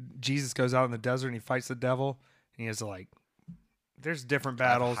where Jesus goes out in the desert and he fights the devil, and he has to like. There's different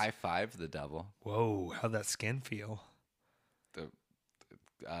battles. High five the devil. Whoa, how'd that skin feel? The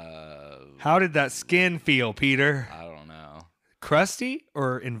How did that skin feel, Peter? I don't know. Crusty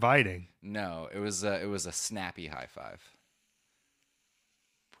or inviting? No, it was a snappy high five.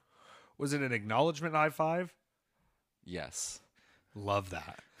 Was it an acknowledgement high five? Yes. Love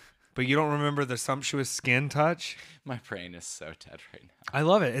that. But you don't remember the sumptuous skin touch? My brain is so dead right now. I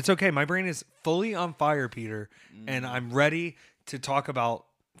love it. It's okay. My brain is fully on fire, Peter, and I'm ready to talk about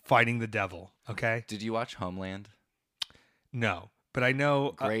fighting the devil, okay? Did you watch Homeland? No, but I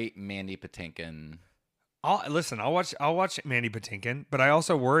know Great Mandy Patinkin. I'll watch Mandy Patinkin, but I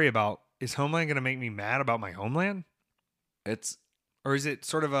also worry about, is Homeland going to make me mad about my homeland? It's Or is it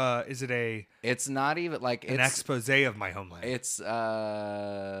sort of It's not even like an expose of my homeland? It's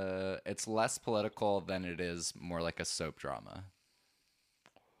less political than it is more like a soap drama.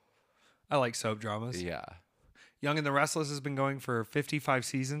 I like soap dramas. Yeah. Young and the Restless has been going for 55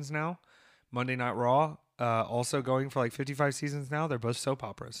 seasons now. Monday Night Raw also going for like 55 seasons now. They're both soap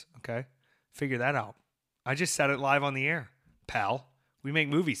operas. Okay, figure that out. I just said it live on the air, pal. We make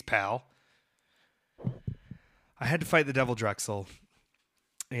movies, pal. I had to fight the Devil Drexel.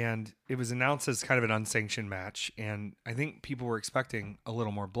 And it was announced as kind of an unsanctioned match. And I think people were expecting a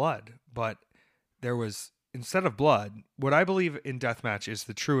little more blood. But there was, instead of blood, what I believe in deathmatch is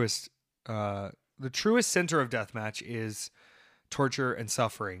the truest center of deathmatch is torture and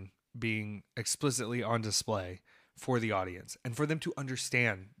suffering being explicitly on display for the audience and for them to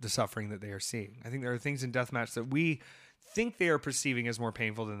understand the suffering that they are seeing. I think there are things in deathmatch that we think they are perceiving as more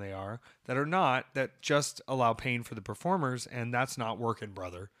painful than they are, that are not, that just allow pain for the performers, and that's not working,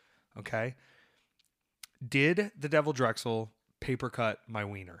 brother. Okay? Did the Devil Drexel paper cut my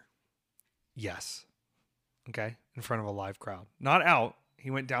wiener? Yes. Okay? In front of a live crowd. Not out.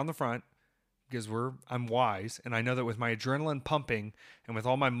 He went down the front because I'm wise, and I know that with my adrenaline pumping and with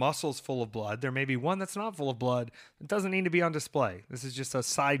all my muscles full of blood, there may be one that's not full of blood that doesn't need to be on display. This is just a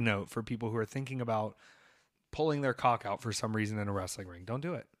side note for people who are thinking about pulling their cock out for some reason in a wrestling ring. Don't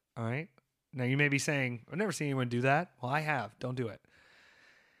do it. All right? Now, you may be saying, I've never seen anyone do that. Well, I have. Don't do it.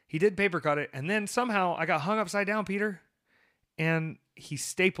 He did paper cut it, and then somehow I got hung upside down, Peter, and he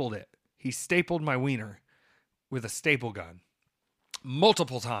stapled it. He stapled my wiener with a staple gun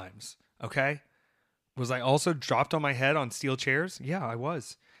multiple times. Okay? Was I also dropped on my head on steel chairs? Yeah, I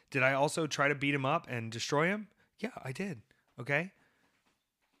was. Did I also try to beat him up and destroy him? Yeah, I did. Okay?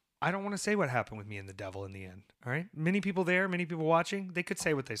 I don't want to say what happened with me and the devil in the end. All right? Many people there, many people watching, they could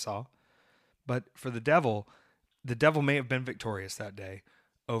say what they saw. But for the devil may have been victorious that day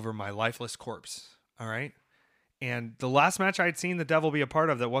over my lifeless corpse. All right? And the last match I had seen the devil be a part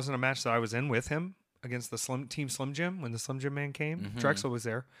of that wasn't a match that I was in with him against the Team Slim Jim when the Slim Jim man came. Drexel was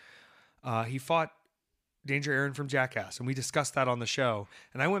there. He fought Danger Aaron from Jackass, and we discussed that on the show.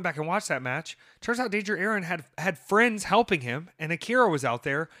 And I went back and watched that match. Turns out Danger Aaron had friends helping him, and Akira was out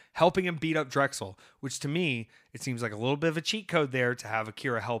there helping him beat up Drexel, which to me, it seems like a little bit of a cheat code there to have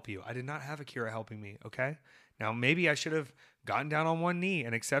Akira help you. I did not have Akira helping me, okay? Now, maybe I should have gotten down on one knee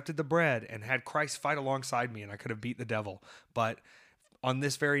and accepted the bread and had Christ fight alongside me, and I could have beat the devil. But on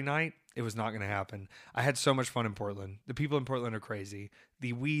this very night, it was not going to happen. I had so much fun in Portland. The people in Portland are crazy.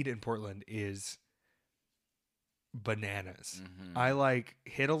 The weed in Portland is bananas. I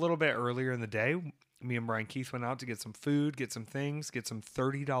hit a little bit earlier in the day. Me and Brian Keith went out to get some food, get some things, get some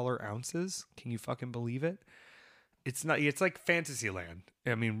 $30 ounces. Can you fucking believe it? It's like Fantasyland.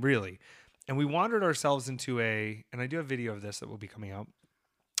 I mean, really. And we wandered ourselves into and I do have video of this that will be coming out,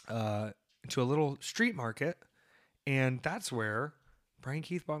 into a little street market. And that's where Brian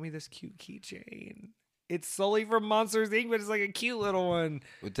Keith bought me this cute keychain. It's solely from Monsters Inc., but it's like a cute little one.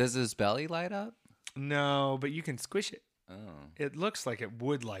 Does his belly light up? No, but you can squish it. Oh. It looks like it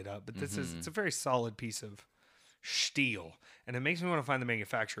would light up, but it's a very solid piece of steel. And it makes me want to find the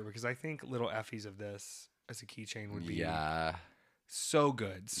manufacturer because I think little effies of this as a keychain would be so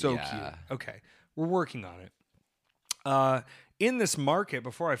good. So cute. Okay. We're working on it. In this market,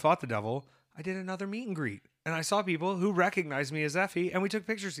 before I fought the devil, I did another meet and greet. And I saw people who recognized me as Effie, and we took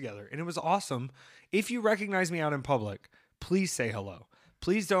pictures together. And it was awesome. If you recognize me out in public, please say hello.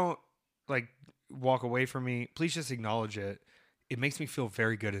 Please don't walk away from me. Please just acknowledge it. It makes me feel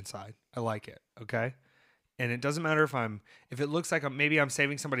very good inside. I like it. Okay. And it doesn't matter if it looks like maybe I'm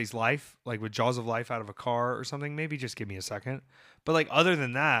saving somebody's life, like with Jaws of Life out of a car or something, maybe just give me a second. But other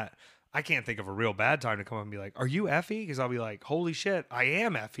than that, I can't think of a real bad time to come up and be like, are you Effie? Because I'll be like, holy shit, I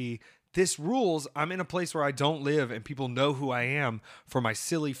am Effie. This rules. I'm in a place where I don't live and people know who I am for my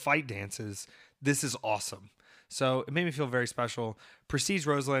silly fight dances. This is awesome. So it made me feel very special. Prestige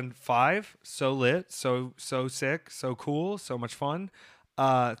Roseland 5, so lit, so sick, so cool, so much fun.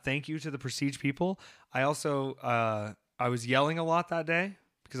 Thank you to the Prestige people. I also I was yelling a lot that day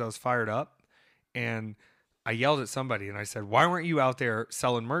because I was fired up, and I yelled at somebody and I said, "Why weren't you out there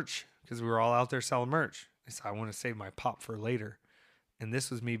selling merch?" Because we were all out there selling merch. I said, "I want to save my pop for later." And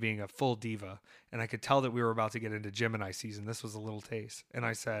this was me being a full diva, and I could tell that we were about to get into Gemini season. This was a little taste, and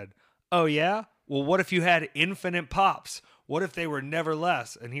I said, "Oh yeah? Well, what if you had infinite pops? What if they were never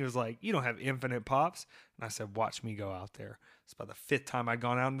less?" And he was like, "You don't have infinite pops." And I said, "Watch me go out there." It's about the 5th time I'd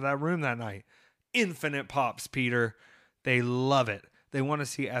gone out into that room that night. Infinite pops, Peter. They love it. They want to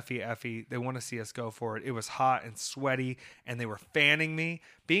see Effie. They want to see us go for it. It was hot and sweaty, and they were fanning me.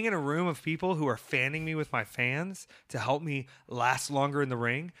 Being in a room of people who are fanning me with my fans to help me last longer in the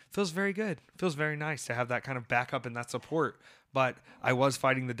ring feels very good. Feels very nice to have that kind of backup and that support. But I was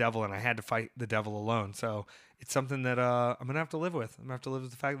fighting the devil, and I had to fight the devil alone. So it's something that I'm going to have to live with. I'm going to have to live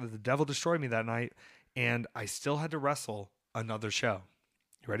with the fact that the devil destroyed me that night, and I still had to wrestle another show.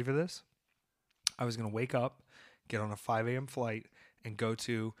 You ready for this? I was going to wake up, get on a 5 a.m. flight, and go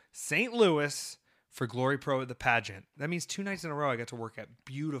to St. Louis for Glory Pro at the pageant. That means 2 nights in a row I got to work at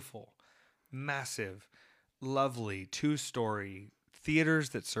beautiful, massive, lovely, 2-story theaters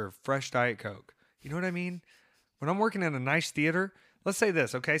that serve fresh Diet Coke. You know what I mean? When I'm working in a nice theater, let's say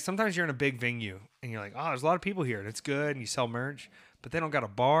this, okay? Sometimes you're in a big venue and you're like, oh, there's a lot of people here and it's good and you sell merch, but they don't got a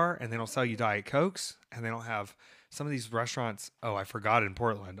bar and they don't sell you Diet Cokes and they don't have some of these restaurants. Oh, I forgot in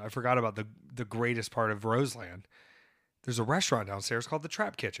Portland. I forgot about the greatest part of Roseland. There's a restaurant downstairs called the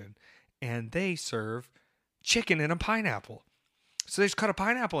Trap Kitchen, and they serve chicken and a pineapple. So they just cut a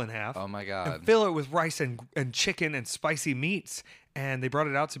pineapple in half. Oh my God. And fill it with rice and chicken and spicy meats. And they brought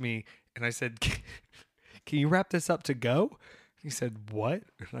it out to me, and I said, "Can you wrap this up to go?" He said, "What?"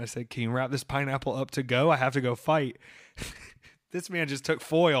 And I said, "Can you wrap this pineapple up to go? I have to go fight." This man just took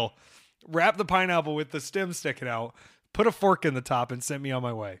foil, wrapped the pineapple with the stem sticking out, put a fork in the top, and sent me on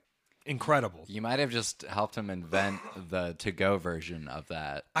my way. Incredible. You might have just helped him invent the to-go version of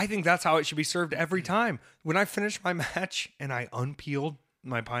that. I think that's how it should be served every time. When I finished my match and I unpeeled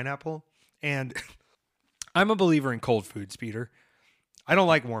my pineapple, and I'm a believer in cold foods, Peter. I don't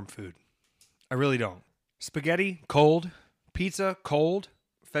like warm food. I really don't. Spaghetti, cold. Pizza, cold.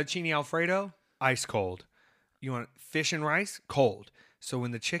 Fettuccine Alfredo, ice cold. You want fish and rice? Cold. So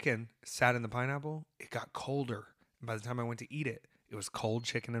when the chicken sat in the pineapple, it got colder. And by the time I went to eat it, it was cold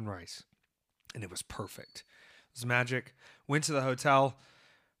chicken and rice. And it was perfect. It was magic. Went to the hotel,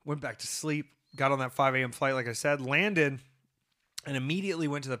 went back to sleep, got on that 5 a.m. flight, like I said, landed, and immediately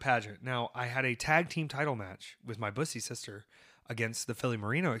went to the pageant. Now, I had a tag team title match with my Bussy sister against the Philly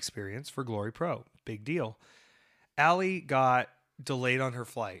Marino Experience for Glory Pro. Big deal. Allie got delayed on her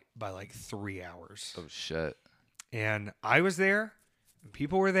flight by like 3 hours. Oh, shit. And I was there, and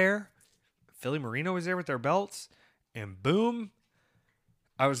people were there. Philly Marino was there with their belts, and boom,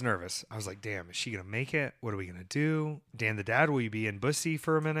 I was nervous. I was like, damn, is she going to make it? What are we going to do? Dan the Dad, will you be in Bussy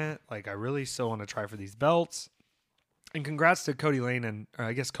for a minute? Like, I really still want to try for these belts. And congrats to Cody Lane and,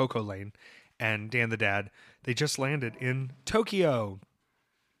 I guess, Coco Lane and Dan the Dad. They just landed in Tokyo.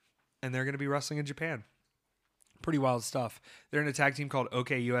 And they're going to be wrestling in Japan. Pretty wild stuff. They're in a tag team called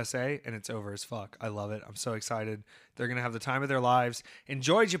OK USA, and it's over as fuck. I love it. I'm so excited. They're going to have the time of their lives.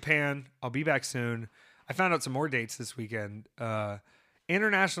 Enjoy Japan. I'll be back soon. I found out some more dates this weekend.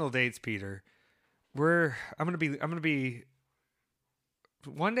 International dates, Peter. I'm gonna be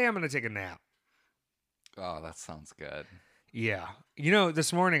one day I'm gonna take a nap. Oh, that sounds good. Yeah. You know,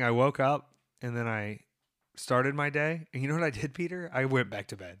 this morning I woke up and then I started my day, and you know what I did, Peter? I went back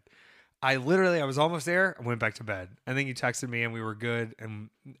to bed. I was almost there. I went back to bed. And then you texted me and we were good and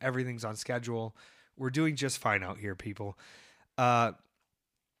everything's on schedule. We're doing just fine out here, people.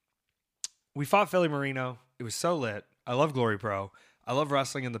 We fought Philly Marino. It was so lit. I love Glory Pro. I love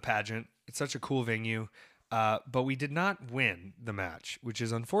wrestling in the pageant. It's such a cool venue. But we did not win the match, which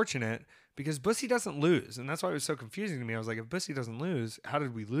is unfortunate because Bussy doesn't lose. And that's why it was so confusing to me. I was like, if Bussy doesn't lose, how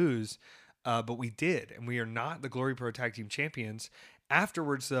did we lose? But we did. And we are not the Glory Pro Tag Team Champions.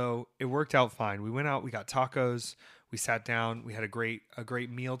 Afterwards, though, it worked out fine. We went out, we got tacos, we sat down, we had a great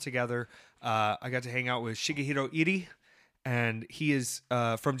meal together. I got to hang out with Shigehiro Iri, and he is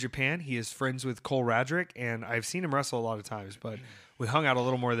from Japan. He is friends with Cole Radrick, and I've seen him wrestle a lot of times, but we hung out a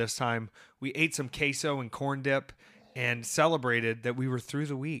little more this time. We ate some queso and corn dip and celebrated that we were through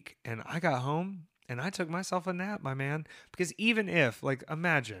the week. And I got home, and I took myself a nap, my man, because even if, like,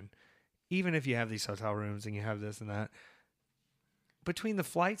 imagine even if you have these hotel rooms and you have this and that, between the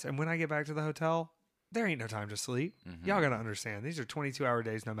flights and when I get back to the hotel, there ain't no time to sleep. Y'all got to understand. These are 22-hour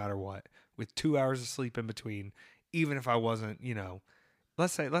days no matter what, with 2 hours of sleep in between, even if I wasn't,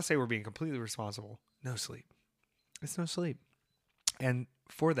 let's say we're being completely responsible. No sleep. It's no sleep. And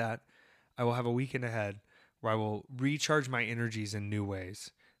for that, I will have a weekend ahead where I will recharge my energies in new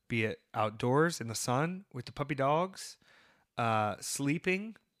ways, be it outdoors in the sun with the puppy dogs,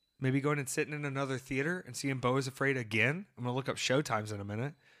 sleeping, maybe going and sitting in another theater and seeing Beau is Afraid again. I'm going to look up showtimes in a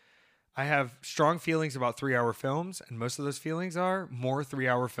minute. I have strong feelings about 3-hour films, and most of those feelings are more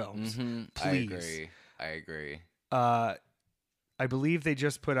 3-hour films. Please. I agree. I believe they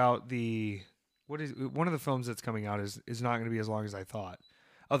just put out one of the films that's coming out is not going to be as long as I thought.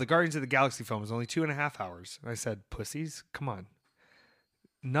 Oh, the Guardians of the Galaxy film is only 2.5 hours. And I said, pussies, come on.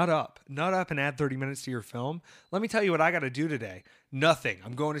 Nut up and add 30 minutes to your film. Let me tell you what I got to do today. Nothing.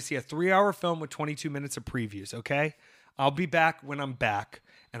 I'm going to see a 3-hour film with 22 minutes of previews, okay? I'll be back when I'm back,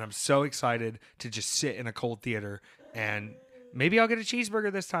 and I'm so excited to just sit in a cold theater, and maybe I'll get a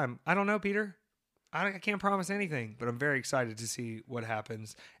cheeseburger this time. I don't know, Peter. I can't promise anything, but I'm very excited to see what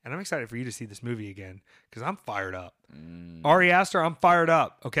happens, and I'm excited for you to see this movie again, because I'm fired up. Ari Aster, I'm fired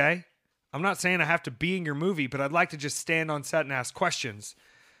up, okay? I'm not saying I have to be in your movie, but I'd like to just stand on set and ask questions,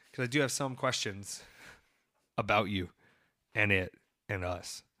 because I do have some questions about you and it and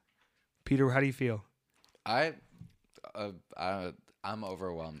us. Peter, how do you feel? I'm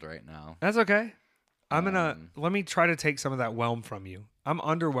overwhelmed right now. That's okay. Let me try to take some of that whelm from you. I'm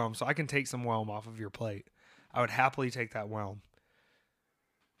underwhelmed, so I can take some whelm off of your plate. I would happily take that whelm.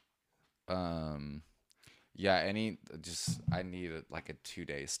 Yeah, I need like a 2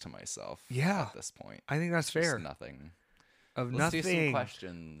 days to myself. Yeah, at this point, I think that's fair. Just nothing. Let's nothing. Do some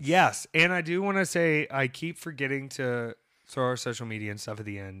questions. Yes, and I do want to say I keep forgetting to throw our social media and stuff at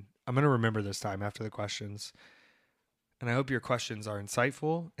the end. I'm going to remember this time after the questions. And I hope your questions are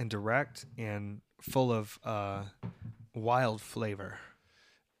insightful and direct and full of wild flavor.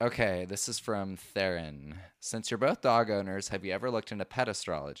 Okay, this is from Theron. Since you're both dog owners, have you ever looked into pet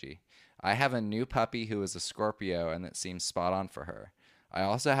astrology? I have a new puppy who is a Scorpio, and it seems spot on for her. I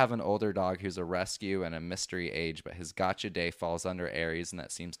also have an older dog who's a rescue and a mystery age, but his gotcha day falls under Aries, and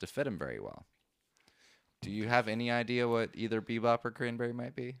that seems to fit him very well. Do you have any idea what either Bebop or Cranberry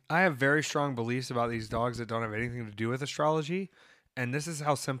might be? I have very strong beliefs about these dogs that don't have anything to do with astrology, and this is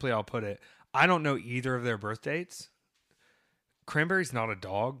how simply I'll put it. I don't know either of their birth dates. Cranberry's not a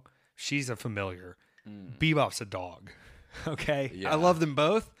dog. She's a familiar. Bebop's a dog. Okay? Yeah. I love them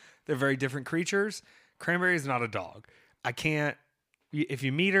both. They're very different creatures. Cranberry is not a dog. I can't... If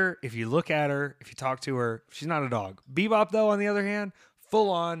you meet her, if you look at her, if you talk to her, she's not a dog. Bebop, though, on the other hand, full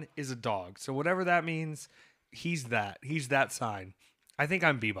on is a dog. So whatever that means, he's that. He's that sign. I think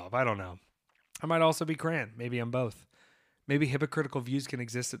I'm Bebop. I don't know. I might also be Cran. Maybe I'm both. Maybe hypocritical views can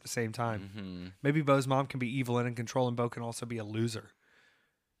exist at the same time. Maybe Beau's mom can be evil and in control, and Beau can also be a loser.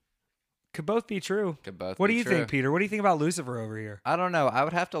 Could both be true. What do you think, Peter? What do you think about Lucifer over here? I don't know. I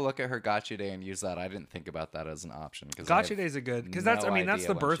would have to look at her gotcha day and use that. I didn't think about that as an option. Gotcha days are good because that's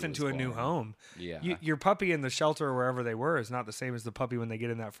the birth into a new home. Yeah. Your puppy in the shelter or wherever they were is not the same as the puppy when they get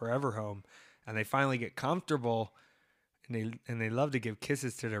in that forever home, and they finally get comfortable, and they love to give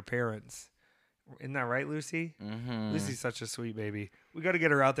kisses to their parents. Isn't that right, Lucy? Lucy's such a sweet baby. We got to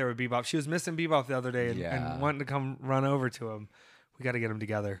get her out there with Bebop. She was missing Bebop the other day and wanting to come run over to him. We got to get them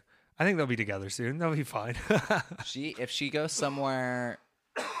together. I think they'll be together soon. They'll be fine. If she goes somewhere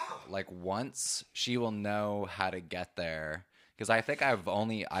like once, she will know how to get there. Because I think I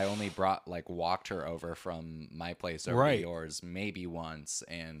only walked her over from my place over to yours maybe once,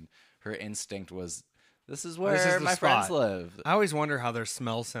 and her instinct was, this is where my friends live. I always wonder how their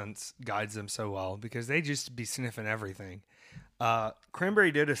smell sense guides them so well, because they just be sniffing everything.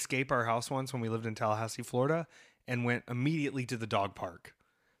 Cranberry did escape our house once when we lived in Tallahassee, Florida, and went immediately to the dog park.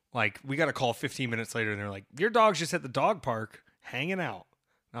 Like, we got a call 15 minutes later, and they're like, your dog's just at the dog park hanging out.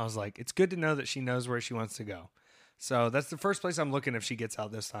 And I was like, it's good to know that she knows where she wants to go. So that's the first place I'm looking if she gets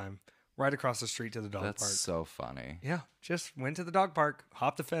out this time. Right across the street to the dog park. That's so funny. Yeah, just went to the dog park,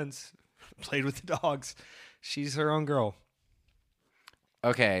 hopped the fence, played with the dogs. She's her own girl.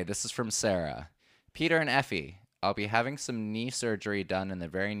 Okay, this is from Sarah. Peter and Effie, I'll be having some knee surgery done in the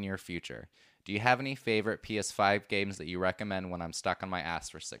very near future. Do you have any favorite PS5 games that you recommend when I'm stuck on my ass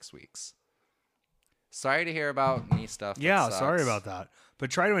for 6 weeks? Sorry to hear about knee stuff. Yeah, sorry about that.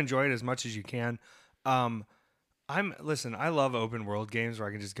 But try to enjoy it as much as you can. Listen, I love open world games where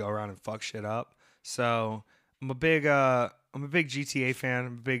I can just go around and fuck shit up. So I'm a big GTA fan.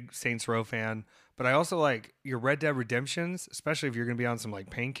 I'm a big Saints Row fan. But I also like your Red Dead Redemptions, especially if you're going to be on some like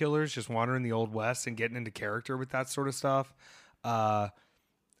painkillers, just wandering the Old West and getting into character with that sort of stuff.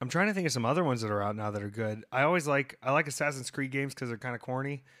 I'm trying to think of some other ones that are out now that are good. I like Assassin's Creed games because they're kind of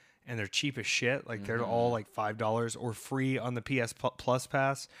corny and they're cheap as shit. Like they're all like $5 or free on the PS Plus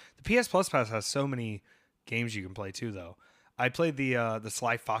Pass. The PS Plus Pass has so many games you can play too, though. I played the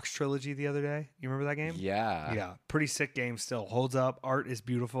Sly Fox trilogy the other day. You remember that game? Yeah. Yeah, pretty sick game still. Holds up. Art is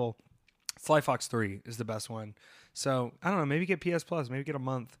beautiful. Sly Fox 3 is the best one. So, I don't know. Maybe get PS Plus. Maybe get a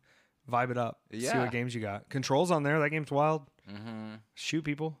month. Vibe it up. See Yeah. what games you got. Control's on there. That game's wild. Mm-hmm. Shoot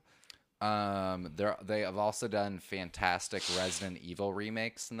people. They have also done fantastic Resident Evil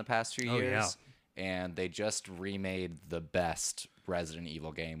remakes in the past few years. Yeah. And they just remade the best Resident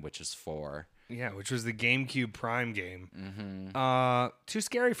Evil game, which is 4. Yeah, which was the GameCube Prime game. Mm-hmm. Too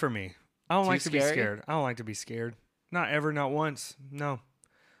scary for me. I don't Too like to be scary? scared. I don't like to be scared. Not ever, not once. No.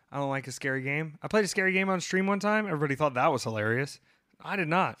 I don't like a scary game. I played a scary game on stream one time. Everybody thought that was hilarious. I did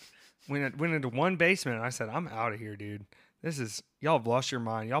not. Went into one basement and I said, I'm out of here, dude. Y'all have lost your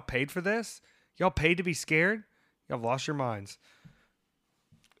mind. Y'all paid for this? Y'all paid to be scared? Y'all have lost your minds.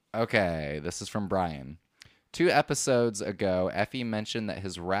 Okay, this is from Brian. 2 episodes ago, Effie mentioned that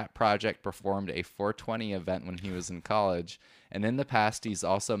his rap project performed a 420 event when he was in college, and in the past he's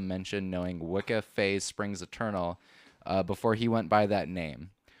also mentioned knowing Wicca Phase Springs Eternal before he went by that name.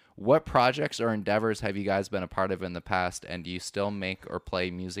 What projects or endeavors have you guys been a part of in the past, and do you still make or play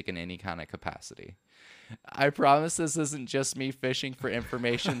music in any kind of capacity? I promise this isn't just me fishing for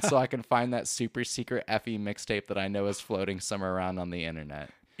information so I can find that super secret Effie mixtape that I know is floating somewhere around on the internet.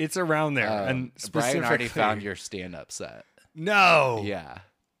 It's around there. And Brian already specifically- found your stand-up set. No. Yeah.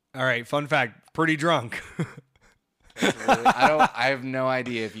 All right. Fun fact. Pretty drunk. Really, I have no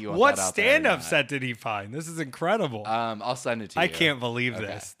idea if you want What that out there or stand-up not. set did he find? This is incredible. I'll send it to you. I can't believe Okay.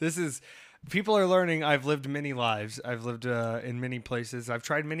 this. This is people are learning. I've lived many lives. I've lived in many places. I've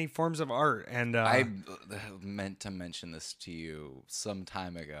tried many forms of art, and I meant to mention this to you some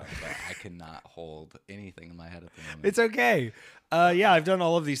time ago, but I cannot hold anything in my head at the moment. it's okay. Yeah, I've done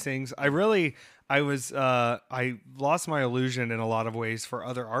all of these things. I lost my illusion in a lot of ways for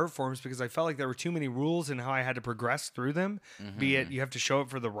other art forms because I felt like there were too many rules in how I had to progress through them. Be it you have to show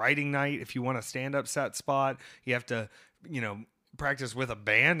up for the writing night if you want a stand-up set spot. You have to, practice with a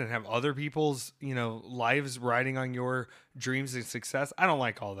band and have other people's, lives riding on your dreams and success. I don't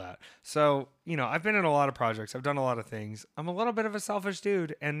like all that. So, I've been in a lot of projects. I've done a lot of things. I'm a little bit of a selfish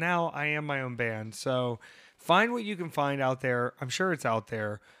dude, and now I am my own band. So find what you can find out there. I'm sure it's out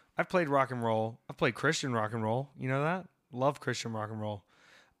there. I've played rock and roll. I've played Christian rock and roll. You know that? Love Christian rock and roll.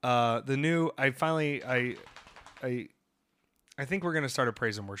 I think we're going to start a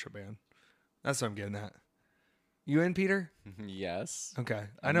praise and worship band. That's what I'm getting at. You in, Peter? Yes. Okay.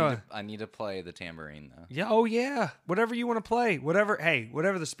 I need to play the tambourine though. Yeah. Oh, yeah. Whatever you want to play. Whatever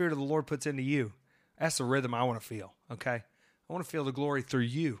the Spirit of the Lord puts into you. That's the rhythm I want to feel. Okay. I want to feel the glory through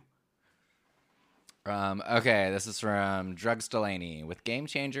you. Okay, this is from Drugs Delaney. With Game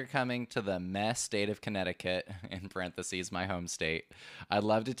Changer coming to the mess state of Connecticut, in parentheses, my home state, I'd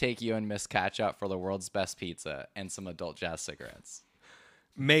love to take you and Miss Catch out for the world's best pizza and some adult jazz cigarettes.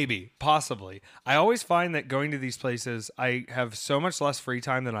 Maybe, possibly. I always find that going to these places, I have so much less free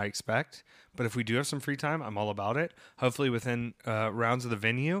time than I expect. But if we do have some free time, I'm all about it. Hopefully within rounds of the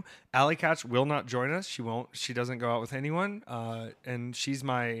venue. Alley Catch will not join us. She doesn't go out with anyone. And she's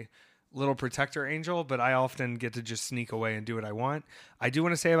my little protector angel, but I often get to just sneak away and do what I want. I do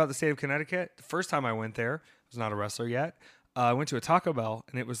want to say about the state of Connecticut, the first time I went there, I was not a wrestler yet. I went to a Taco Bell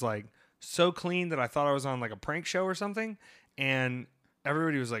and it was like so clean that I thought I was on like a prank show or something. And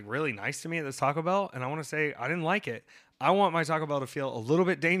everybody was like really nice to me at this Taco Bell. And I want to say I didn't like it. I want my Taco Bell to feel a little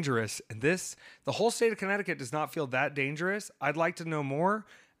bit dangerous. And the whole state of Connecticut does not feel that dangerous. I'd like to know more,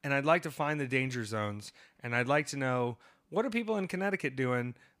 and I'd like to find the danger zones. And I'd like to know, what are people in Connecticut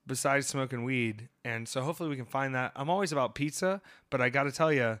doing besides smoking weed? And so hopefully we can find that. I'm always about pizza, but I got to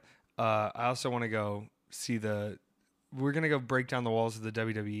tell you, I also want to go see we're going to go break down the walls of the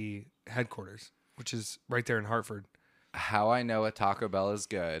WWE headquarters, which is right there in Hartford. How I know a Taco Bell is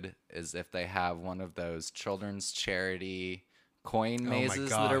good is if they have one of those children's charity coin mazes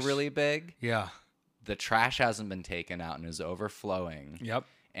that are gosh. really big. Yeah. The trash hasn't been taken out and is overflowing. Yep.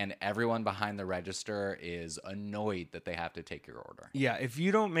 And everyone behind the register is annoyed that they have to take your order. Yeah, if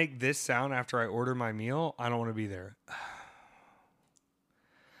you don't make this sound after I order my meal, I don't want to be there.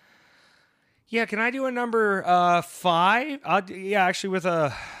 Yeah, can I do a number 5? Actually with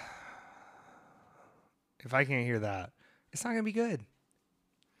a... If I can't hear that, it's not going to be good.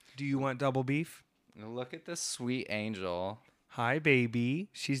 Do you want double beef? Look at this sweet angel Hi, baby.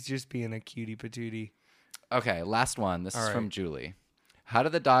 She's just being a cutie patootie. Okay, last one. This All is right. from Julie. How do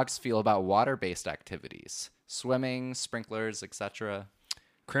the dogs feel about water-based activities? Swimming, sprinklers, etc.?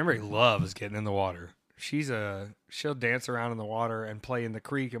 Cranberry loves getting in the water. She'll dance around in the water and play in the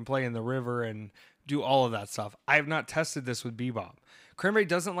creek and play in the river and do all of that stuff. I have not tested this with Bebop. Cranberry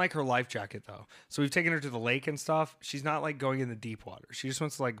doesn't like her life jacket though. So we've taken her to the lake and stuff. She's not like going in the deep water. She just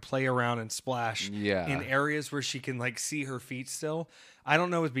wants to like play around and splash in areas where she can like see her feet still. I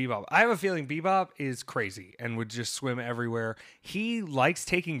don't know with Bebop. I have a feeling Bebop is crazy and would just swim everywhere. He likes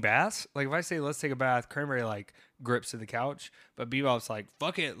taking baths. Like if I say let's take a bath, Cranberry like grips to the couch, but Bebop's like,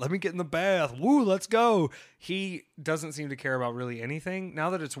 fuck it, let me get in the bath. Woo, let's go. He doesn't seem to care about really anything. Now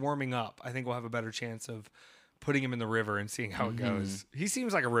that it's warming up, I think we'll have a better chance of putting him in the river and seeing how it goes. He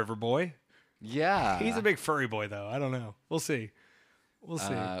seems like a river boy. Yeah. He's a big furry boy though. I don't know. We'll see. We'll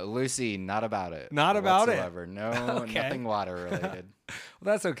see. Lucy, not about it. Not about it. whatsoever. No, Okay. nothing water related.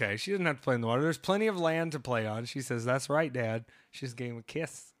 Well, that's okay. She doesn't have to play in the water. There's plenty of land to play on. She says, that's right, Dad. She's getting a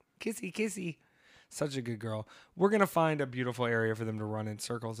kiss. Kissy, kissy. Such a good girl. We're going to find a beautiful area for them to run in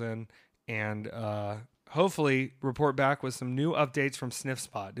circles in and hopefully report back with some new updates from Sniff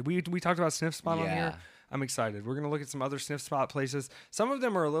Spot. Did we talked about Sniff Spot on here? I'm excited. We're going to look at some other Sniff Spot places. Some of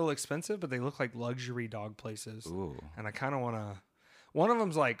them are a little expensive, but they look like luxury dog places. Ooh. And I kind of want to... One of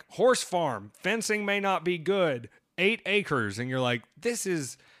them's like, horse farm, fencing may not be good, 8 acres. And you're like,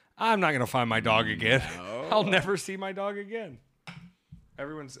 I'm not going to find my dog again. No. I'll never see my dog again.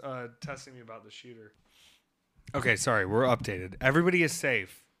 Everyone's testing me about the shooter. Okay, sorry, we're updated. Everybody is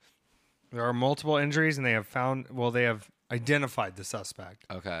safe. There are multiple injuries, and they have identified the suspect.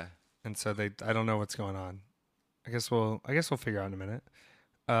 Okay. And so I don't know what's going on. I guess we'll figure out in a minute.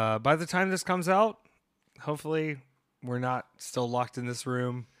 By the time this comes out, hopefully we're not still locked in this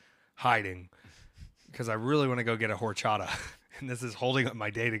room hiding, because I really want to go get a horchata. And this is holding up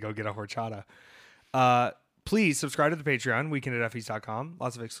my day to go get a horchata. Please subscribe to the Patreon, weekend@fes.com.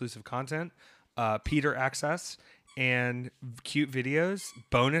 Lots of exclusive content, Peter access, and cute videos,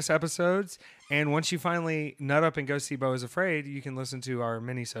 bonus episodes. And once you finally nut up and go see Beau is Afraid, you can listen to our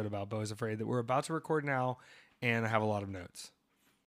mini-sode about Beau is Afraid that we're about to record now, and I have a lot of notes.